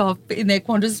right. walk off in their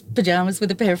Qantas pyjamas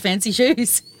with a pair of fancy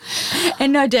shoes.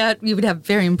 And no doubt you would have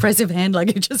very impressive hand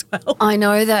luggage as well. I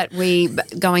know that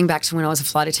going back to when I was a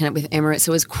flight attendant with Emirates,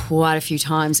 there was quite a few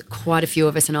times, quite a few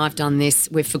of us, and I've done this,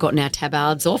 we've forgotten our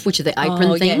tabards off, which are the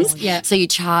apron things. Yes, yeah. So you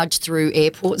charge through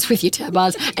airports with your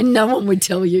tabards and no one would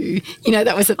tell you,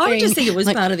 that was a thing. I would just think it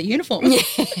was part of the uniform. Yeah.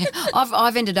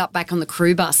 I've ended up back on the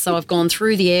crew bus. So I've gone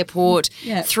through the airport,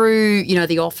 through,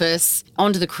 the office,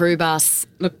 onto the crew bus,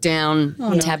 looked down,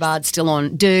 tabard still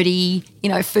on, dirty,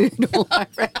 food all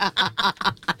over.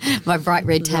 My bright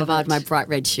red tabard, my bright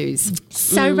red shoes.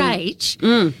 So,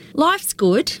 Rach, life's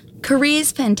good.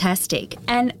 Career's fantastic.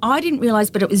 And I didn't realise,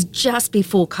 but it was just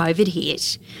before COVID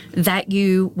hit, that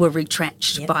you were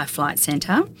retrenched by Flight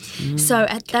Centre. So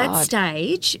at that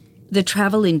stage, the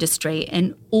travel industry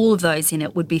and all of those in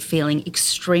it would be feeling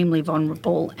extremely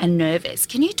vulnerable and nervous.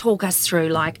 Can you talk us through,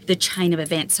 the chain of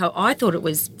events? So I thought it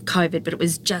was COVID, but it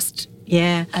was just...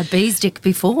 a bee's dick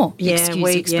before,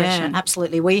 excuse the expression. Yeah,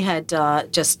 absolutely. We had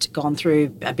just gone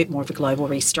through a bit more of a global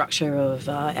restructure of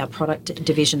our product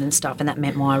division and stuff, and that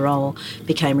meant my role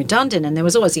became redundant, and there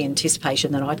was always the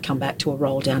anticipation that I'd come back to a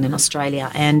role down in Australia.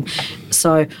 And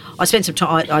so I spent some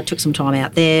time, I took some time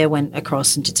out there, went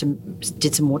across and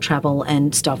did some more travel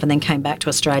and stuff, and then came back to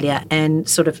Australia, and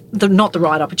sort of not the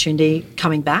right opportunity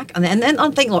coming back. And then I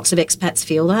think lots of expats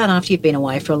feel that after you've been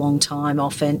away for a long time.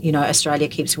 Often, Australia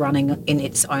keeps running in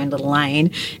its own little lane,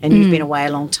 and you've been away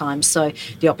a long time, so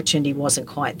the opportunity wasn't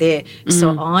quite there.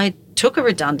 So I took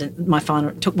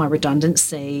my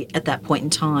redundancy at that point in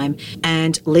time,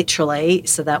 and literally,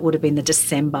 so that would have been the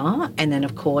December, and then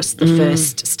of course the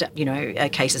first step,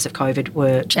 cases of COVID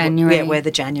were January. Were the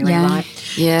January,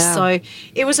 right? Yeah. So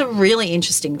it was a really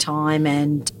interesting time,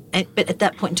 but at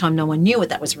that point in time, no one knew what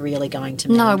that was really going to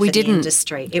mean. No, we for didn't. The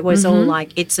industry. It was all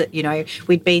like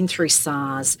we'd been through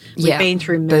SARS, we'd been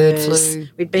through MERS, bird flu.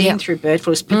 we'd been through bird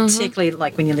flu. Particularly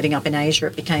like when you're living up in Asia,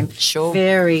 it became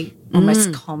very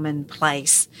almost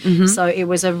commonplace. So it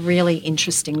was a really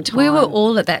interesting time. We were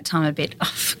all at that time a bit,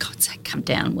 for God's sake, come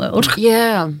down, world.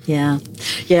 Yeah. Yeah.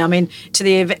 I mean, to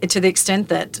the extent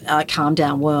that Calm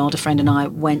Down World, a friend and I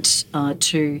went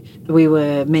we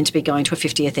were meant to be going to a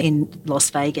 50th in Las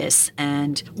Vegas,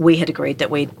 and we had agreed that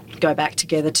we'd go back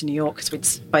together to New York because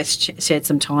we'd both shared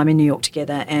some time in New York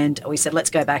together, and we said, let's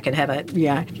go back and have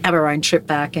our own trip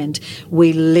back. And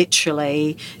we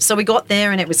literally, so we got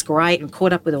there and it was great, and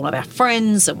caught up with all of our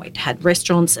friends, and we had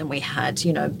restaurants, and we had,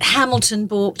 Hamilton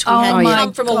booked. We had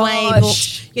Come From Away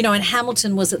booked. And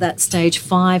Hamilton was at that stage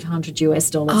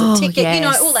 $500 a ticket.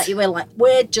 Yes. All that. You were like,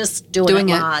 we're just doing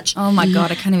it large. Oh, my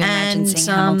God, I can't even imagine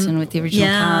seeing Hamilton with the original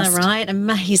cast. Yeah, right.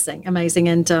 Amazing. And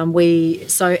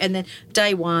and then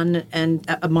day one, down and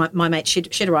my mate,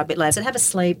 she'd arrived a bit late. I said, have a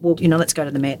sleep. Well, let's go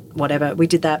to the Met, whatever. We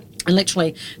did that. And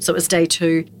literally, so it was day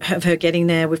 2 of her getting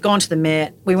there. We've gone to the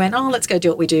Met. We went, let's go do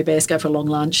what we do best, go for a long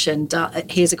lunch. And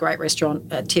here's a great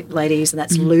restaurant, tip ladies, and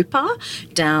that's Lupa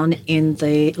down in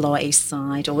the Lower East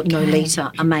Side, or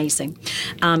Nolita. Amazing.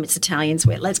 It's Italians.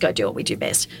 Let's go do what we do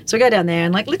best. So we go down there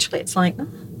and literally it's like,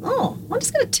 I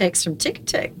just got a text from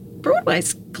Tic-Tac.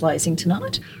 Broadway's closing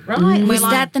tonight, right? Was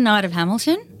that the night of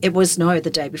Hamilton? It was, the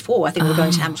day before. I think we were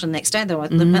going to Hamilton the next day.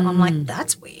 I'm like,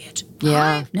 that's weird. Yeah.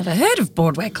 I've never heard of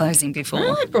Broadway closing before.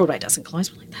 No, Broadway doesn't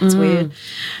close. We're like, that's weird.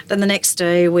 Then the next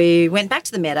day we went back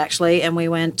to the Met, actually, and we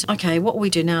went, okay, what will we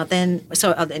do now? Then,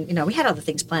 we had other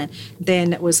things planned.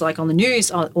 Then it was like on the news,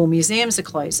 all museums are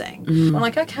closing. I'm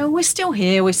like, okay, well, we're still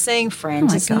here. We're seeing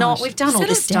friends. It's not, we've done all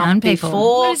this stuff before.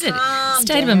 What is it?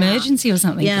 State of emergency or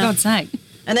something, for God's sake.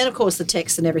 And then, of course, the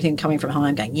texts and everything coming from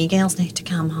home going, you girls need to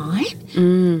come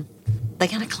home. They're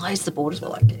going to close the borders. We're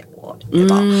like, yeah,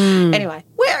 whatever. Anyway,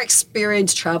 we're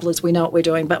experienced travellers. We know what we're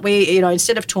doing. But we,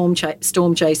 instead of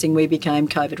storm chasing, we became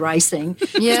COVID racing.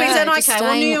 Yeah, we said, okay,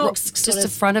 well, New York's just in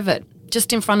front of it.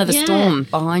 Just in front of the storm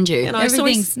behind you.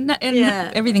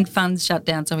 Everything fun's shut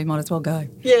down, so we might as well go.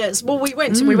 Yes. Well, we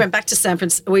went back to San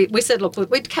Francisco. We said, look,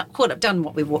 we'd done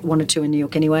what we wanted to in New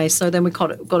York anyway, so then we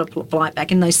got a flight back.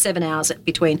 In those 7 hours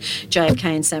between JFK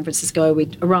and San Francisco,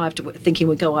 we arrived thinking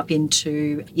we'd go up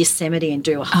into Yosemite and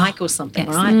do a hike or something,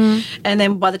 right? And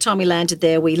then by the time we landed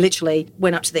there, we literally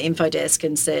went up to the info desk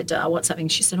and said, what's happening?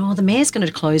 She said, the mayor's going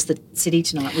to close the city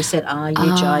tonight. We said, are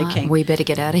you joking? We better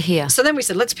get out of here. So then we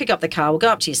said, let's pick up the car. We'll go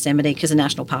up to Yosemite because the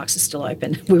national parks are still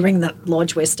open. We ring the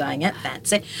lodge we're staying at,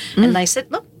 fancy. And they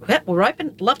said, look, we're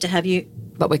open. Love to have you.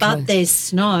 But there's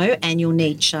snow and you'll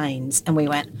need chains. And we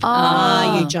went,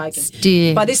 are you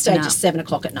joking? By this stage, it's 7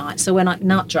 o'clock at night. So we're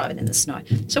not driving in the snow.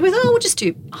 So we thought, we'll just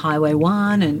do Highway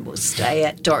 1 and we'll stay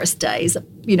at Doris Day's, a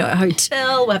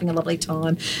hotel. We're having a lovely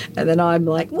time. And then I'm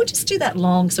like, we'll just do that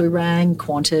long. So we rang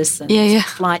Qantas and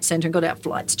Flight Centre and got our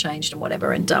flights changed and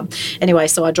whatever. And anyway,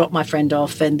 so I dropped my friend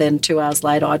off, and then 2 hours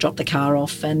later I dropped the car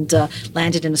off and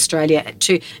landed in Australia at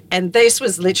 2. And this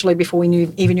was literally before we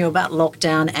even knew about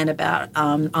lockdown and about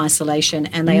isolation.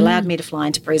 And they allowed me to fly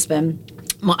into Brisbane.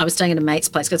 I was staying at a mate's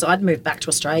place because I'd moved back to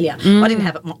Australia. I didn't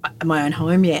have my own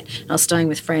home yet. I was staying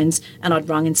with friends, and I'd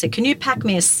rung and said, can you pack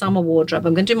me a summer wardrobe?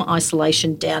 I'm going to do my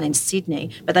isolation down in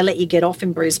Sydney, but they let you get off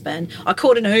in Brisbane. I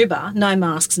called an Uber, no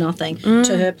masks, nothing,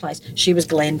 to her place. She was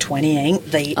Glen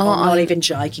 20ing, I'm not even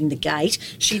joking, the gate.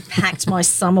 She packed my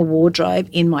summer wardrobe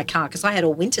in my car because I had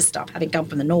all winter stuff, having come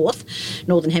from the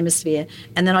Northern Hemisphere.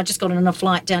 And then I just got on a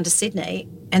flight down to Sydney.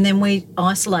 And then we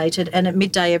isolated, and at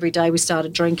midday every day we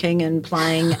started drinking and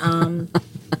playing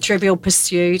Trivial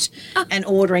Pursuit and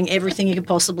ordering everything you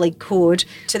could,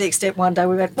 to the extent one day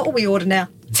we went, what will we order now?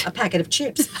 A packet of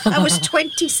chips. That was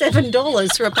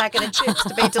 $27 for a packet of chips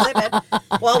to be delivered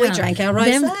while we drank our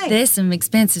rosé. There's some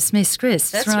expensive Smith's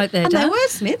crisps right there. And they were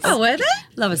Smiths. Oh, were they?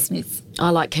 Love a Smiths. I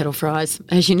like kettle fries,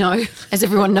 as you know, as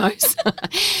everyone knows.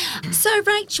 So,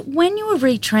 Rach, when you were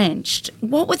retrenched,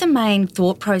 what were the main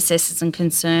thought processes and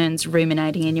concerns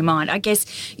ruminating in your mind? I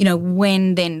guess,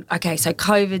 when then, okay, so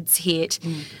COVID's hit,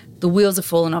 the wheels have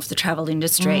fallen off the travel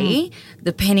industry,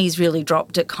 the pennies really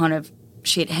dropped at kind of,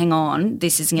 shit, hang on,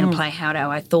 this isn't going to play out how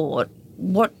I thought.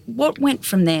 What went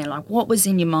from there? Like, what was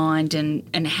in your mind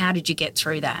and how did you get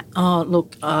through that? Oh,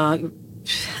 look,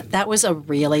 that was a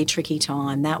really tricky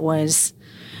time. That was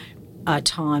a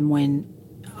time when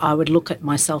I would look at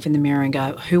myself in the mirror and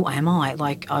go, who am I?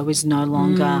 Like, I was no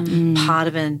longer part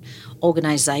of an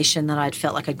organisation that I'd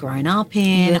felt like I'd grown up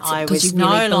in. I was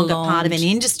no longer part of an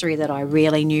industry that I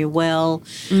really knew well.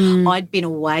 I'd been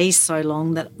away so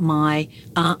long that my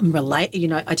I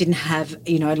didn't have,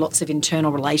 lots of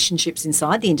internal relationships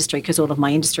inside the industry because all of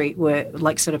my industry were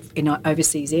like sort of in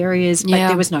overseas areas, but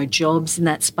there was no jobs in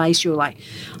that space. I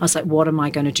was like, what am I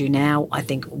going to do now? I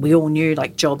think we all knew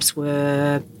like jobs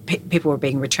were, people were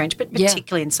being retrenched, but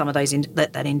particularly in some of those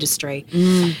that industry.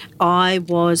 I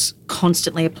was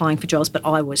constantly applying for jobs, but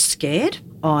I was scared.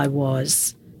 I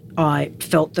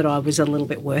felt that I was a little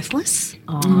bit worthless.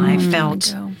 I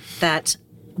felt that,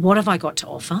 what have I got to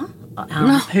offer?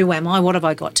 Who am I? What have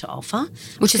I got to offer?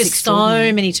 Which is extraordinary.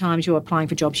 So many times you were applying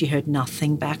for jobs, you heard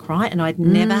nothing back, right? And I'd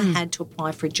never had to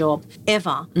apply for a job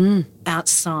ever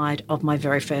outside of my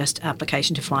very first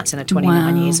application to Flight Centre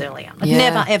 29 years earlier. I'd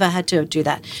never, ever had to do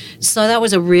that. So that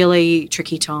was a really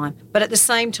tricky time. But at the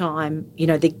same time,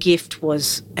 the gift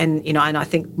was, and I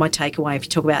think my takeaway, if you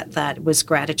talk about that, was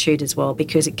gratitude as well,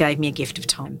 because it gave me a gift of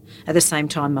time. At the same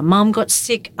time, my mum got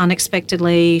sick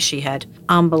unexpectedly. She had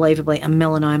unbelievably a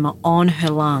melanoma on her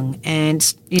lung,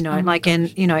 and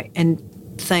and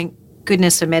thank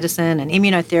goodness for medicine and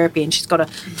immunotherapy, and she's got a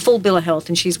full bill of health,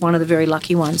 and she's one of the very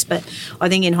lucky ones. But I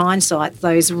think in hindsight,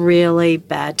 those really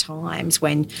bad times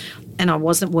when, and I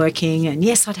wasn't working, and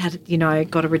yes, I'd had,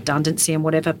 got a redundancy and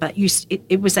whatever, but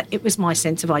it was my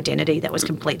sense of identity that was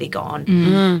completely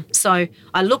gone. So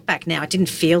I look back now, I didn't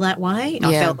feel that way.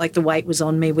 I felt like the weight was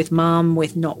on me with Mum,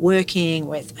 with not working,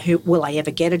 with will I ever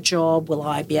get a job? Will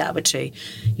I be able to,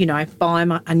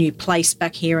 buy a new place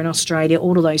back here in Australia?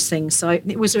 All of those things. So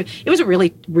it was a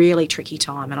really, really tricky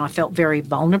time, and I felt very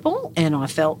vulnerable, and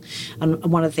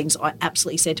one of the things I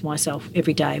absolutely said to myself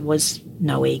every day was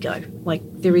no ego. Like,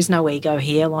 there is no ego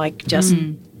here. Like, just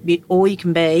all you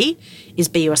can be is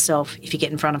be yourself. If you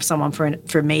get in front of someone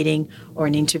for a meeting or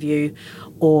an interview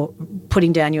or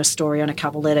putting down your story on a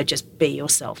cover letter, just be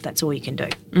yourself. That's all you can do.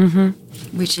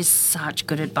 Which is such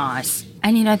good advice.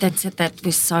 And, that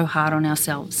we're so hard on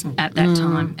ourselves at that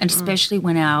time, and especially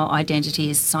when our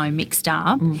identity is so mixed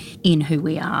up in who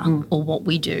we are or what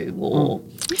we do. Or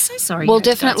I'm so sorry. Well,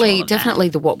 definitely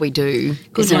the what we do,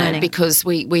 isn't learning. it? Because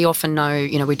we often know,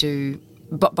 we do.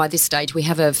 But by this stage, we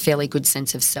have a fairly good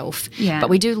sense of self. Yeah. But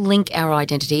we do link our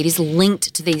identity. It is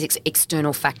linked to these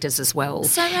external factors as well.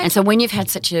 And so when you've had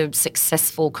such a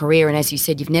successful career, and as you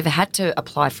said, you've never had to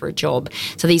apply for a job,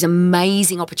 so these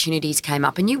amazing opportunities came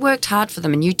up and you worked hard for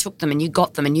them and you took them and you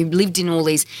got them and you lived in all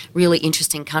these really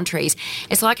interesting countries.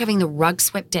 It's like having the rug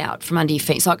swept out from under your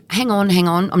feet. It's like, hang on,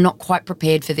 I'm not quite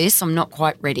prepared for this. I'm not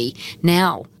quite ready.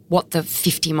 Now, what the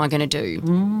 50 am I going to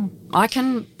do? I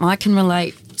can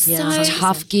relate. Yeah. It's a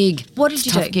tough gig. What did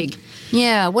you do? Tough gig.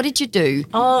 Yeah, what did you do?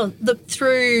 Oh,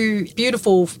 through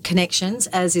beautiful connections,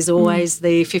 as is always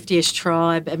the 50ish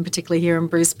tribe, and particularly here in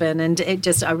Brisbane, and it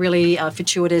just a really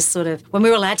fortuitous sort of, when we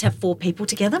were allowed to have 4 people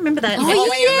together, remember that?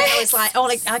 It was like,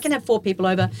 I can have 4 people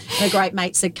over, and a great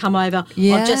mate said, come over.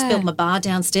 Yeah. I've just built my bar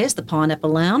downstairs, the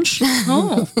Pineapple Lounge.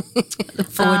 Look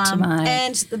forward to my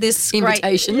And this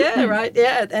invitation.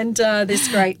 And this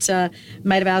great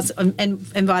mate of ours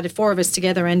invited 4 of us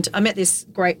together, and I met this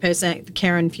great person,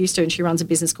 Karen Fuster, and she runs a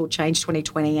business called Change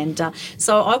 2020, and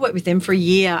so I worked with them for a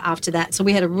year after that. So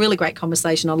we had a really great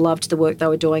conversation. I loved the work they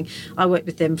were doing. I worked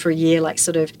with them for a year, like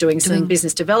sort of doing some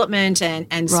business development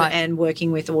and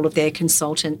working with all of their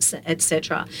consultants,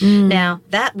 etc. Now,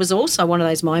 that was also one of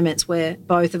those moments where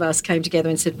both of us came together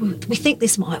and said, we think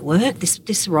this might work,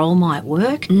 this role might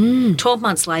work. 12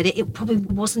 months later, it probably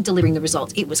wasn't delivering the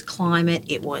results. It was climate,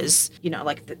 it was,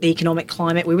 like the economic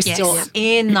climate. We were still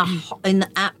in the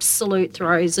absolute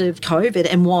throes of COVID,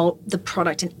 and while the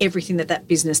product and everything that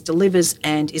business delivers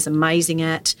and is amazing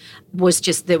at was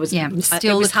just, it was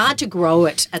hard to grow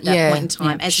it at that point in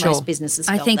time, as most businesses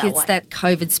felt I think it's way. that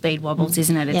COVID speed wobbles,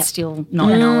 isn't it? It's still not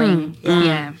knowing.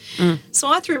 So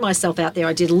I threw myself out there.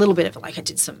 I did a little bit of I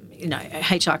did some,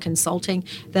 HR consulting.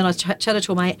 Then I chatted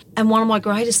to a mate, and one of my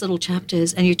greatest little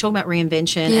chapters, and you're talking about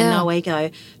reinvention and no ego,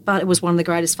 but it was one of the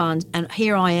greatest fun. And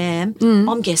here I am,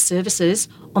 I'm guest services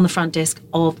on the front desk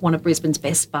of one of Brisbane's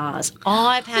best spas.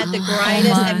 I've had the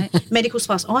greatest, and medical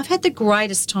spas, I've had the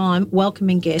greatest time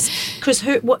welcoming guests, because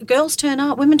girls turn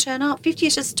up, women turn up,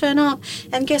 50ish turn up,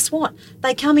 and guess what?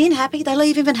 They come in happy, they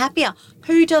leave even happier.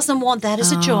 Who doesn't want that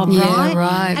as a job, right?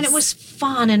 Right. And it was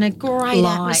fun and a great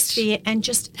atmosphere, and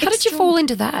just How did you fall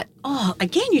into that? Oh,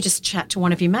 again, you just chat to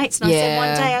one of your mates. And I said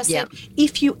one day, I said,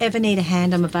 if you ever need a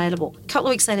hand, I'm available. A couple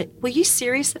of weeks later, were you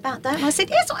serious about that? And I said,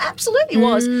 yes, I absolutely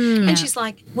was. And she's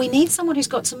like, we need someone who's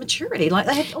got some maturity. Like,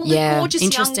 they had all the gorgeous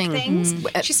young things.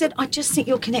 She said, I just think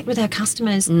you'll connect with our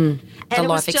customers. And the it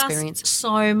life was experience. just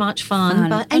so much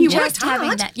fun. And you worked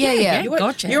hard. That,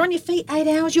 You're on your feet 8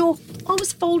 hours. I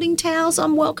was folding towels.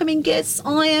 I'm welcoming guests.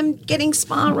 I am getting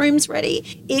spa rooms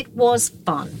ready. It was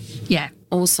fun. Yeah.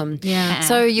 Awesome. Yeah.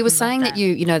 So you were saying that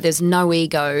there's no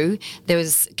ego. There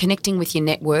was connecting with your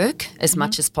network as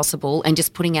much as possible, and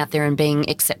just putting out there and being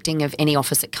accepting of any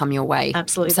offers that come your way.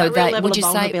 Absolutely. So that real level of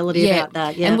vulnerability about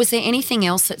that. Yeah. And was there anything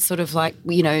else that sort of like,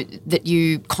 that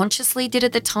you consciously did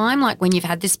at the time? Like when you've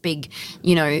had this big,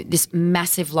 this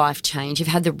massive life change, you've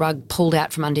had the rug pulled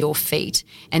out from under your feet,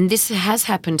 and this has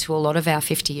happened to a lot of our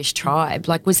 50ish tribe.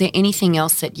 Like, was there anything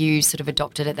else that you sort of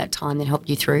adopted at that time that helped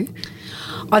you through?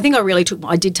 I think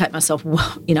I did take myself,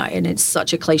 and it's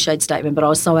such a cliched statement, but I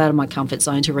was so out of my comfort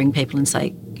zone to ring people and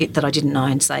say that I didn't know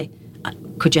and say,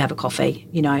 could you have a coffee?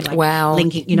 You know, like Wow.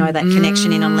 linking, you know, that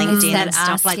connection in on LinkedIn that and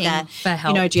stuff like asking that. for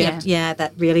help, You know, do you yeah. have,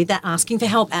 that asking for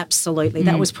help, absolutely.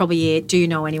 That was probably it. Do you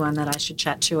know anyone that I should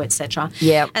chat to, etc.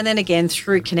 Yep. And then again,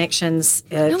 through connections,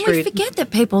 And through we forget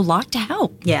that people like to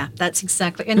help. yeah, that's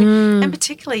exactly, and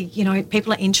particularly, you know,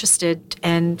 people are interested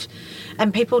and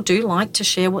people do like to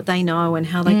share what they know and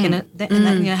how they can, and that, you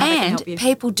know, how they can And help you.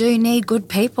 people do need good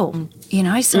people, you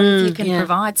know, so if you can yeah.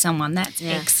 provide someone, that's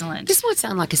excellent. This might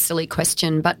sound like a silly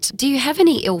question, but do you have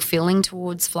any ill feeling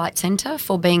towards Flight Centre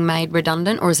for being made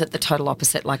redundant, or is it the total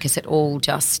opposite? Like, is it all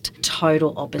just...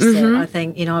 Total opposite. I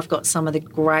think, you know, I've got some of the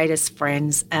greatest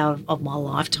friends of my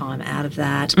lifetime out of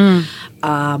that.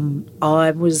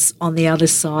 I was on the other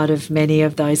side of many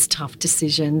of those tough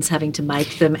decisions, having to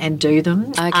make them and do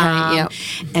them. Okay, yep.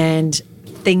 And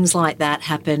things like that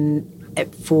happen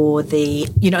for the,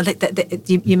 you know,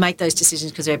 you make those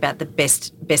decisions because they're about the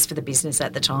best for the business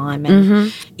at the time.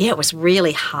 And yeah, it was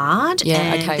really hard. Yeah,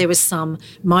 and okay. there was some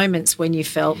moments when you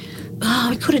felt, oh,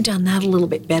 we could have done that a little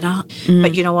bit better.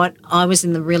 But you know what? I was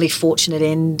in the really fortunate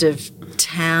end of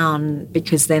town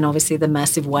because then obviously the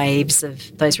massive waves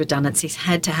of those redundancies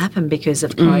had to happen because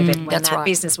of COVID when that's that right.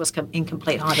 business was in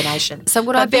complete hibernation. So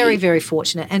would but I be- very, very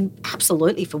fortunate and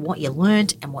absolutely for what you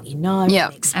learnt and what you know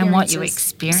Yeah. and what you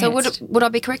experiences. experienced. So would I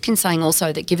be correct in saying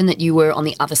also that given that you were on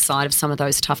the other side of some of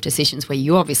those tough decisions where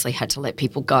you obviously had to let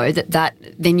people go, that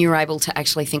then you're able to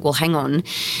actually think, well, hang on,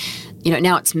 you know,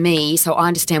 now it's me, so I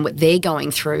understand what they're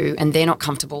going through and they're not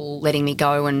comfortable letting me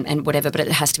go and whatever, but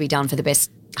it has to be done for the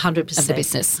best 100% of the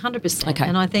business. 100%. Okay.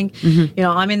 And I think, you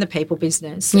know, I'm in the people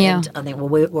business. Yeah. And I think, well,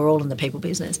 we're all in the people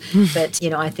business. But, you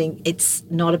know, I think it's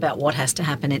not about what has to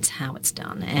happen, it's how it's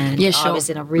done. And Yeah, I sure. was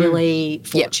in a really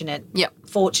Yep.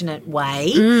 fortunate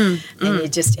way.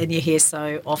 And you hear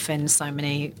so often so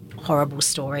many horrible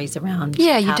stories around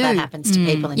Yeah, you how do. that happens to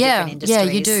people in Yeah, different industries.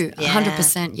 yeah, you do,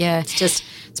 100%, yeah.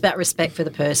 It's about respect for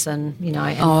the person, you know.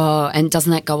 And Oh, and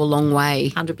doesn't that go a long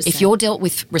way? 100%. If you're dealt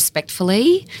with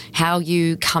respectfully, how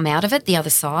you come out of it, the other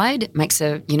side, makes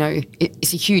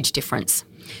it's a huge difference.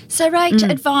 So, Rach,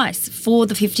 advice for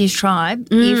the 50s tribe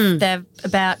if they're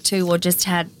about to or just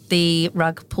had the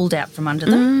rug pulled out from under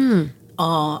them?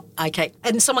 Oh, okay.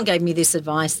 And someone gave me this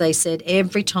advice. They said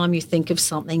every time you think of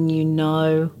something you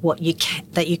know what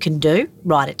that you can do,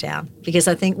 write it down. Because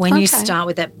I think when you start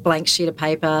with that blank sheet of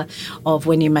paper of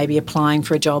when you may be applying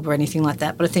for a job or anything like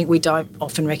that, but I think we don't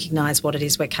often recognise what it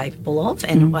is we're capable of.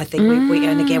 And I think we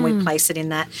and again we place it in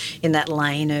that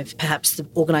lane of perhaps the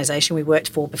organisation we worked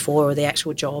for before or the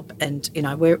actual job. And you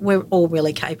know we're all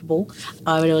really capable.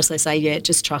 I would also say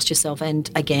just trust yourself. And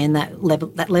again that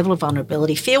level of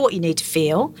vulnerability. Feel what you need to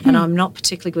feel. And I'm not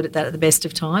particularly good at that at the best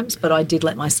of times, but I did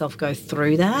let myself go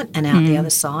through that and out the other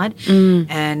side.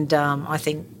 And I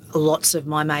think lots of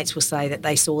my mates will say that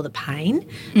they saw the pain,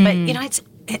 but you know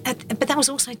but that was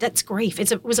also that's grief.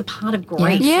 It was a part of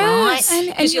grief, Yes. right? And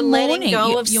Because you're letting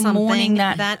go of you're something mourning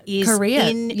that is career.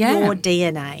 in your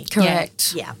DNA.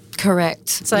 Correct. Yeah. Correct.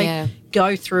 So yeah.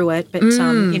 go through it, but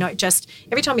you know, just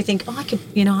every time you think, oh, I could,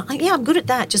 you know, I'm good at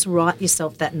that. Just write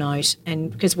yourself that note,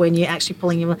 and because when you're actually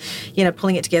pulling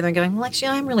it together and going, well, actually,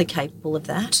 I'm really capable of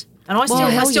that. And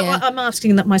I'm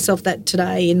asking myself that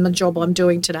today in the job I'm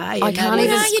doing today. I can't What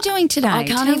even- are you doing today? I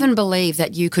can't even believe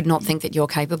that you could not think that you're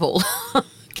capable.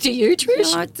 Do you,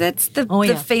 Trish? No, that's the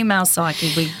yeah. female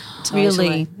psyche. We Totally.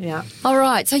 really... Yeah. All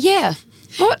right. So, yeah.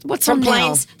 What's From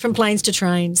on from planes to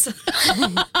trains.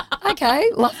 now?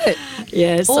 Okay. Love it.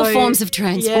 Yeah, All forms of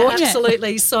transport. Yeah,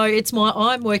 absolutely. So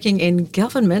I'm working in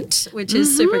government, which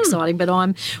is super exciting, but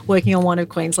I'm working on one of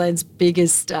Queensland's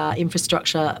biggest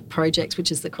infrastructure projects,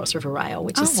 which is the Cross River Rail,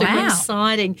 which is super wow.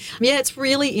 exciting. Yeah, it's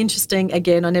really interesting.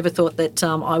 Again, I never thought that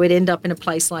I would end up in a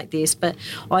place like this, but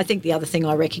I think the other thing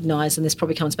I recognise, and this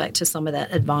probably comes back to some of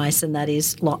that advice, and that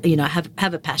is, you know,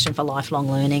 have a passion for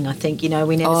lifelong learning. I think, you know,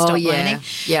 we never stop learning.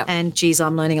 Yeah. And geez,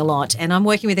 I'm learning a lot. And I'm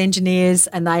working with engineers,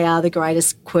 and they are the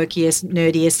greatest, quirkiest,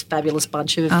 nerdiest, fabulous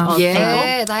bunch of people.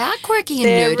 Yeah, they are quirky and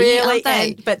They're nerdy, really, aren't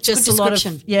they? but just Good a lot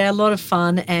description. of a lot of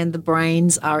fun, and the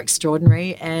brains are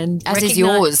extraordinary. And As is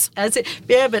yours.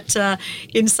 But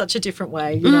in such a different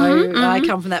way. You know, I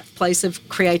come from that place of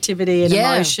creativity and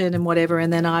Yeah. emotion and whatever,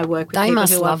 and then I work with They people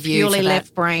must who love are you purely for that.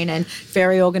 left brain and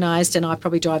very organised, and I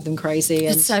probably drive them crazy.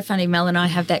 And It's so funny, Mel and I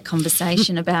have that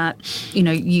conversation about, you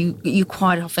know, you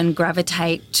quite often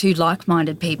gravitate to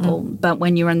like-minded people, but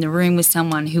when you're in the room with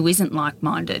someone who isn't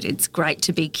like-minded, it's great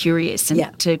to be curious and Yeah.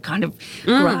 to kind of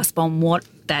grasp on what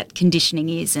that conditioning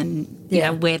is and you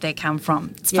know where they come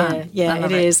from. It's fun. Yeah,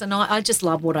 it is. And I just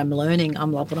love what I'm learning. I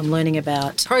love what I'm learning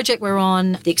about the project we're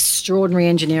on, the extraordinary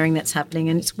engineering that's happening,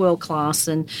 and it's world class,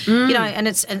 and you know, and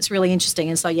it's really interesting.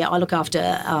 And so I look after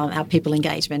our people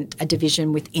engagement, a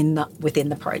division within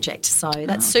the project. So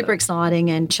that's super exciting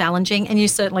and challenging. And you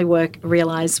certainly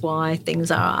realise why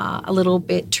things are a little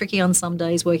bit tricky on some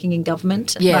days working in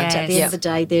government. But at the end of the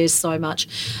day, there's so much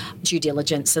due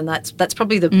diligence, and that's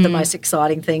probably the most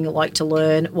exciting thing to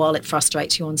learn. While it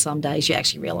frustrates you on some days, you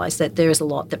actually realise that there is a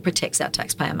lot that protects our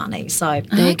taxpayer money. So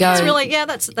there you go. It's really,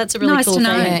 that's a really nice cool to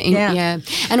know. thing.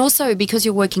 And also because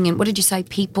you're working in, what did you say,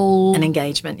 people And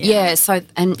engagement. Yeah. So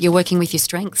and you're working with your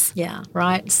strengths. Yeah,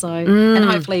 right. So and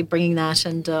hopefully bringing that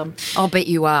and I'll bet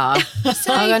you are.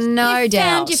 So I got no you doubt.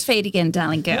 found your feet again,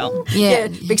 darling girl. Yeah.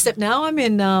 except now I'm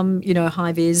in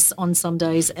high vis on some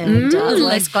days and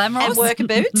Less glamorous. and worker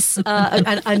boots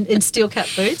and steel cap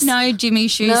boots. No Jimmy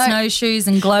shoes, no shoes,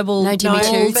 and global No Jimmy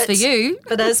shoes but- for you.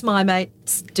 But as my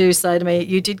mates do say to me,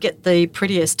 you did get the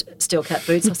prettiest steel cap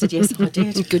boots. I said, yes, I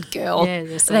did. Good girl. Yeah,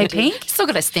 yes, Are they I did. pink? Still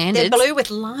got a They're standard. blue with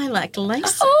lilac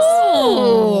lace.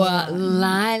 Oh,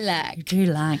 lilac. I do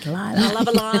like I lilac. love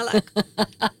a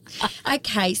lilac.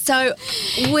 Okay, so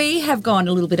we have gone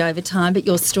a little bit over time, but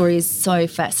your story is so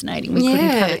fascinating. We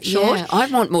couldn't cut it short. Yeah. I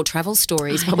want more travel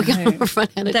stories, but we're going to run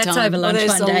out of That's time. over lunch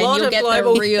There's one day. a lot You'll of get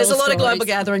global. the real There's a lot of global stories.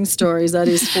 gathering stories. That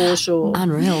is for sure.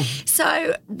 Unreal.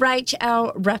 So, Rach,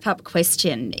 our wrap-up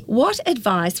question. What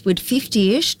advice would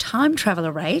 50-ish time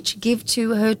traveller Rach give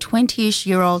to her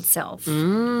 20-ish-year-old self?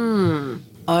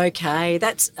 Okay,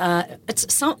 that's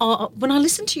it's some. When I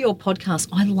listen to your podcast,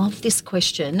 I love this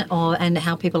question and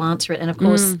how people answer it. And of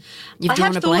course, You've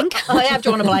drawn a blank? I have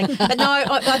drawn a blank. But no,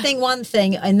 I think one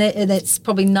thing, and that's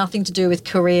probably nothing to do with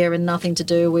career and nothing to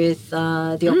do with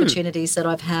the opportunities that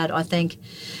I've had. I think,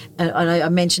 and I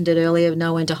mentioned it earlier,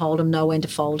 know when to hold them, know when to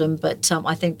fold them. But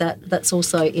I think that's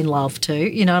also in love too.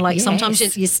 You know, like sometimes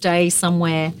Yes. you stay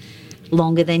somewhere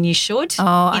longer than you should in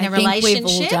a I think relationship. we've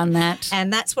all done that.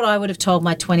 And that's what I would have told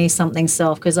my 20-something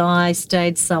self, because I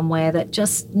stayed somewhere that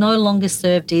just no longer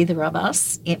served either of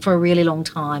us for a really long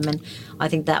time. And I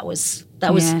think that was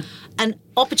Yeah. an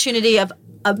opportunity of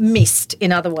missed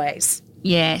in other ways.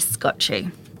 Yes, got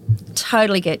you.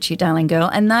 Totally get you, darling girl.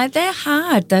 And they're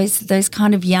hard, those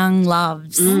kind of young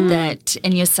loves that,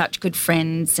 and you're such good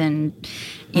friends and,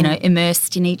 you know,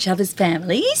 immersed in each other's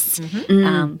families,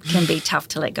 can be tough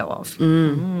to let go of.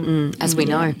 As we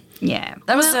know. Yeah.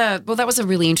 That was a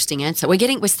really interesting answer.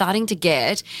 We're starting to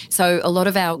get, so a lot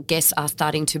of our guests are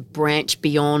starting to branch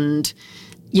beyond,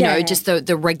 you know, just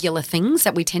the regular things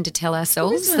that we tend to tell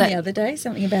ourselves. What was the other day?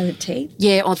 Something about the teeth?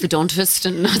 Yeah, orthodontist,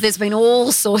 and there's been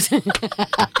all sorts.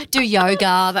 Do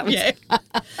yoga. That was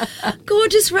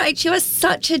Gorgeous, Rach. You are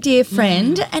such a dear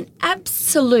friend, an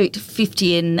absolute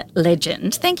 50-in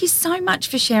legend. Thank you so much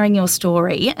for sharing your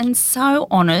story and so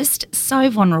honest, so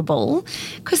vulnerable,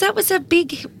 because that was a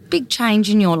big change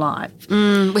in your life.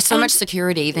 with so much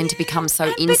security, then to become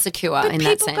so insecure but in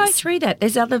that sense. people go through that.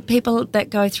 There's other people that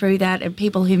go through that and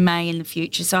people who may in the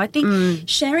future. So I think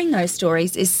sharing those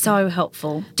stories is so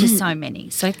helpful to so many.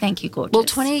 So thank you, gorgeous. Well,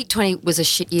 2020 was a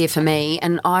shit year for me,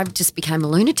 and I just became a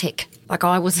lunatic. Like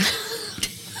I was.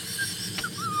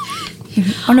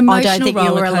 on an emotional I don't think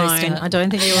you were roller alone. coaster. I don't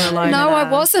think you were alone. No, at I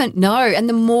that. wasn't. No. And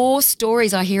the more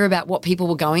stories I hear about what people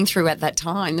were going through at that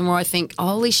time, the more I think,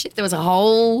 holy shit, there was a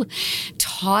whole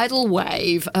tidal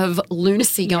wave of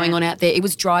lunacy going on out there. It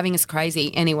was driving us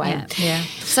crazy anyway. Yeah.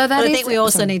 So that But I is- think we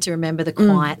also need to remember the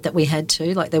quiet that we had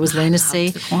too. Like there was lunacy.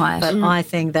 the quiet. But I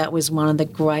think that was one of the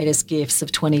greatest gifts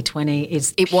of 2020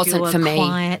 is It wasn't pure for me.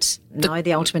 Quiet.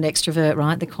 The ultimate extrovert,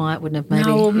 right? The quiet wouldn't have maybe.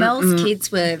 No, well, Mel's kids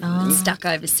were stuck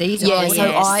overseas. Yeah, Oh, so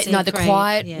yes. the Secret,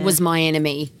 quiet yeah. was my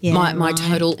enemy, Yeah, my right.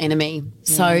 total enemy.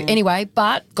 So anyway,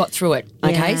 but got through it.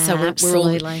 Okay, Yeah, so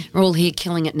absolutely. we're all here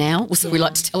killing it now. So we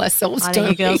like to tell ourselves. I think don't you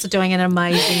we? girls are doing an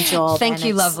amazing job. Thank and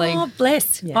you, it's- lovely. Oh,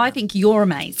 bless. I think you're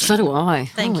amazing. So do I.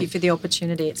 Thank you for the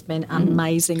opportunity. It's been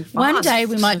amazing fun. One day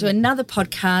we might do another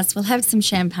podcast. We'll have some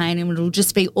champagne and it'll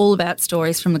just be all about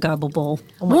stories from the global ball.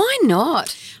 Why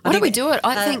not? Why don't we think, do it?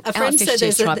 I think a friend our said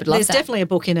 50th tribe would love there's that. definitely a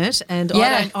book in it, and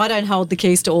Yeah. I don't hold the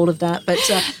keys to all of that. But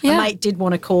a mate did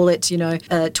want to call it,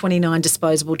 29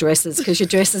 disposable dresses because your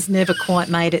dresses never quite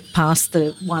made it past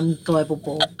the one global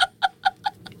ball.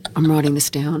 I'm writing this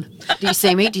down. Do you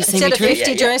see me? Do you see Instead me, of Trish?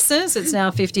 50 dresses, it's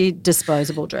now 50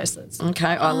 disposable dresses. Okay,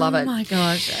 I love it. Oh my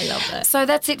gosh, I love that. So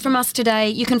that's it from us today.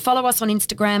 You can follow us on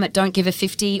Instagram at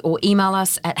don'tgive50 or email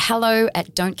us at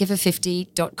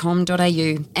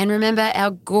hello@don'tgive50.com.au. And remember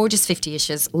our gorgeous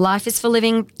 50-ishers. Life is for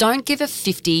living. Don't give a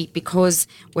 50 because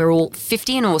we're all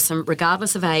 50 and awesome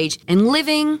regardless of age. And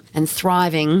living and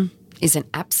thriving is an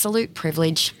absolute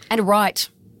privilege and a right.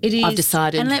 It is. I've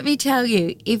decided. And let me tell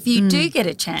you, if you do get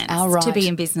a chance to be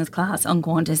in business class on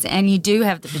Qantas and you do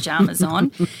have the pyjamas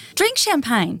on, drink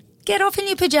champagne. Get off in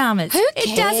your pyjamas. Who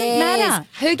It doesn't cares? matter.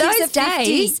 Who gives those a 50?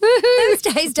 days? Those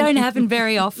days don't happen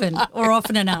very often or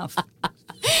often enough.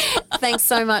 Thanks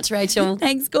so much, Rachel.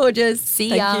 Thanks, gorgeous.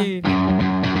 See ya. Thank you.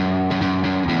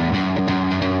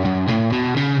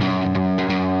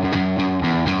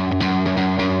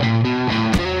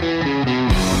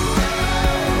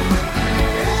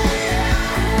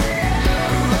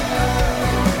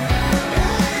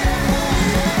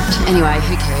 Anyway,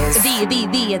 who cares?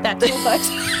 That's all folks.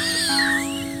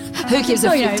 Who gives a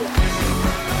Oh, 50?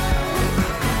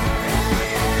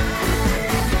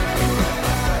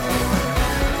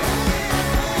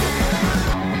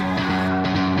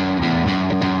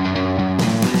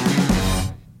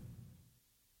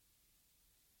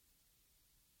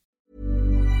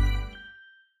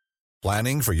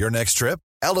 Planning for your next trip?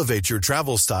 Elevate your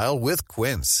travel style with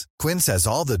Quince. Quince has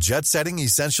all the jet-setting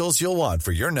essentials you'll want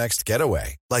for your next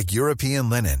getaway, like European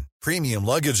linen, premium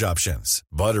luggage options,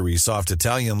 buttery soft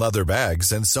Italian leather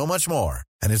bags, and so much more.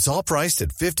 And it's all priced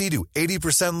at 50 to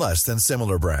 80% less than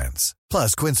similar brands.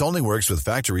 Plus, Quince only works with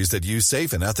factories that use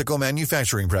safe and ethical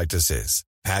manufacturing practices.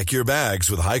 Pack your bags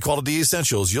with high-quality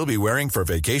essentials you'll be wearing for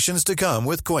vacations to come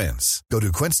with Quince. Go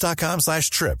to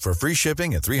quince.com/trip for free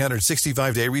shipping and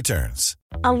 365-day returns.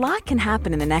 A lot can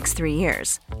happen in the next 3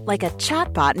 years. Like a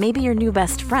chatbot may be your new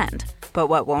best friend. But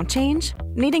what won't change?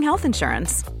 Needing health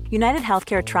insurance. United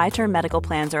Healthcare Tri-Term Medical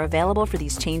Plans are available for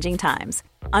these changing times.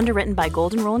 Underwritten by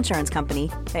Golden Rule Insurance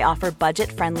Company, they offer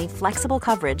budget-friendly, flexible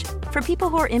coverage for people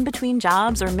who are in between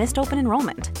jobs or missed open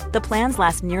enrollment. The plans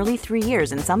last nearly 3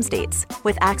 years in some states,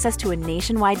 with access to a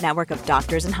nationwide network of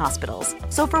doctors and hospitals.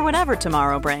 So for whatever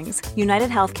tomorrow brings, United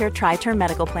Healthcare Tri-Term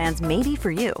Medical Plans may be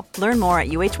for you. Learn more at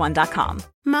uh1.com.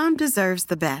 Mom deserves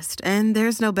the best, and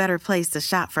there's no better place to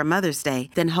shop for Mother's Day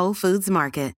than Whole Foods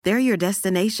Market. They're your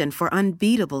destination for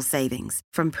unbeatable savings,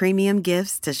 from premium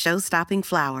gifts to show-stopping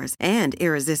flowers and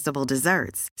irresistible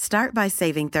desserts. Start by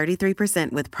saving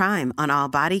 33% with Prime on all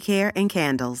body care and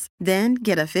candles. Then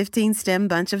get a 15-stem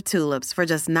bunch of tulips for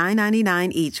just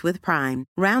 $9.99 each with Prime.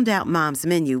 Round out Mom's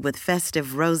menu with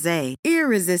festive rosé,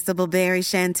 irresistible berry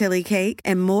chantilly cake,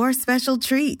 and more special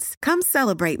treats. Come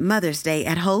celebrate Mother's Day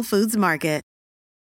at Whole Foods Market.